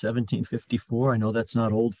there since 1754. I know that's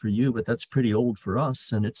not old for you, but that's pretty old for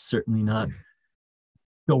us. And it's certainly not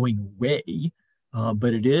going away.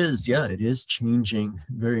 But it is changing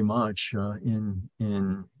very much in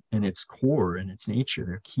its core and its nature.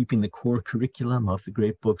 They're keeping the core curriculum of the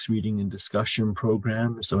great books, reading and discussion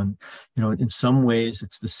program. So, in some ways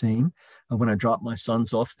it's the same. When I drop my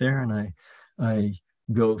sons off there and I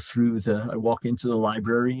go through I walk into the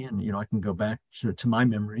library and, I can go back to my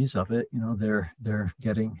memories of it. They're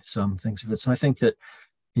getting some things of it. So I think that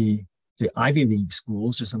the Ivy League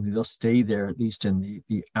schools or something, they'll stay there, at least in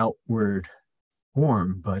the outward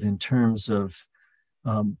form. But in terms of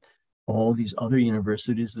all these other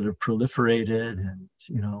universities that have proliferated and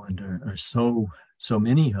are so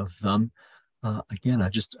many of them, again,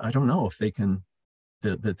 I don't know if they can,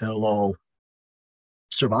 that they'll all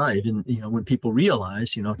survive. And when people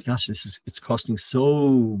realize, gosh, it's costing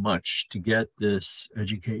so much to get this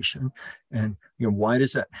education, and why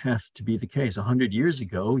does that have to be the case? 100 years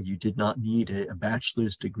ago, you did not need a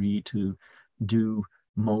bachelor's degree to do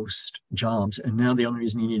most jobs, and now the only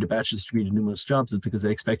reason you need a bachelor's degree to do most jobs is because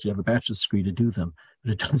they expect you to have a bachelor's degree to do them,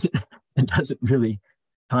 but it doesn't really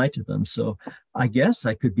tie to them. So I guess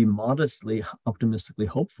I could be modestly optimistically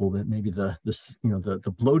hopeful that maybe the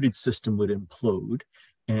bloated system would implode,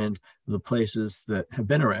 and the places that have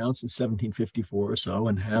been around since 1754 or so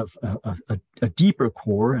and have a deeper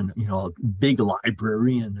core and a big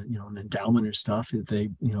library and an endowment or stuff, that they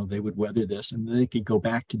would weather this and they could go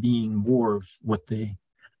back to being more of what they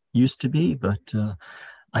used to be. But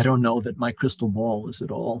I don't know that my crystal ball is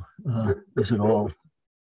at all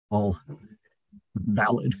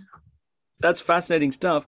valid. That's fascinating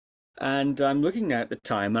stuff. And I'm looking at the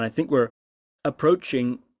time, and I think we're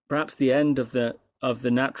approaching perhaps the end of the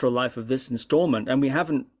natural life of this installment, and we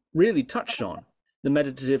haven't really touched on the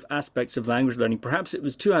meditative aspects of language learning. Perhaps it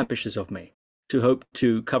was too ambitious of me to hope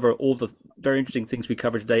to cover all the very interesting things we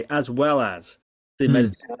covered today, as well as the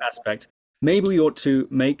meditative aspect. Maybe we ought to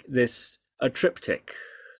make this a triptych,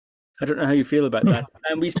 I don't know how you feel about that.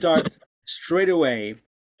 And we start straight away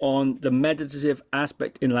on the meditative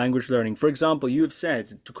aspect in language learning. For example, you have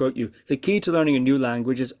said, to quote you, the key to learning a new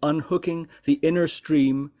language is unhooking the inner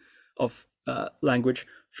stream of language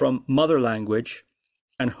from mother language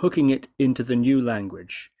and hooking it into the new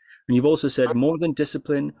language. And you've also said more than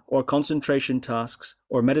discipline or concentration tasks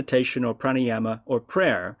or meditation or pranayama or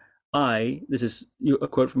prayer, this is a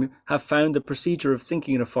quote from you, have found the procedure of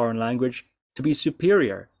thinking in a foreign language to be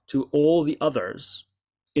superior to all the others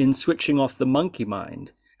in switching off the monkey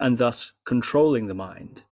mind and thus controlling the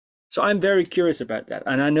mind. So I'm very curious about that.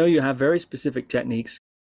 And I know you have very specific techniques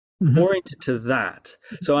oriented to that.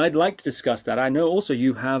 So I'd like to discuss that. I know also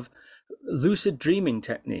you have lucid dreaming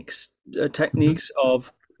techniques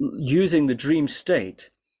of using the dream state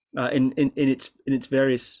in its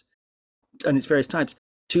various types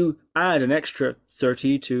to add an extra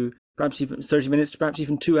 30 to perhaps even 30 minutes to perhaps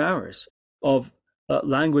even 2 hours of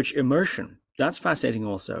language immersion. That's fascinating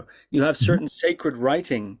also. You have certain sacred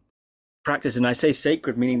writing practice, and I say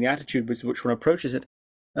sacred meaning the attitude with which one approaches it,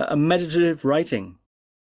 a meditative writing,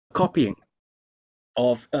 copying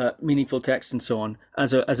of meaningful text and so on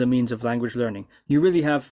as a means of language learning. You really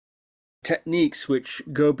have techniques which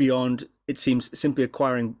go beyond, it seems, simply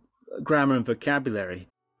acquiring grammar and vocabulary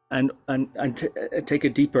and take a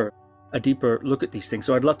deeper look at these things.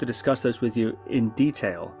 So I'd love to discuss those with you in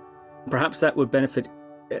detail. Perhaps that would benefit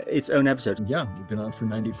its own episode. Yeah, we've been on for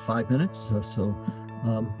 95 minutes. You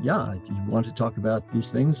want to talk about these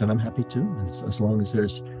things, and I'm happy to. And as long as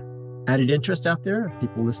there's added interest out there, if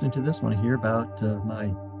people listening to this want to hear about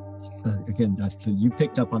you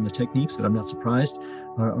picked up on the techniques that I'm not surprised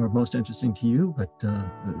are most interesting to you, but the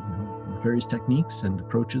various techniques and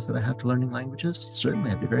approaches that I have to learning languages, certainly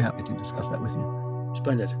I'd be very happy to discuss that with you.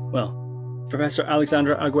 Splendid. Well, Professor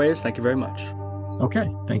Alexander Arguelles, thank you very much. Okay,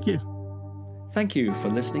 thank you. Thank you for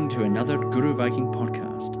listening to another Guru Viking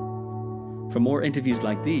podcast. For more interviews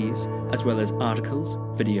like these, as well as articles,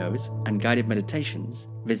 videos, and guided meditations,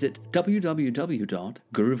 visit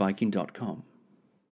www.guruviking.com.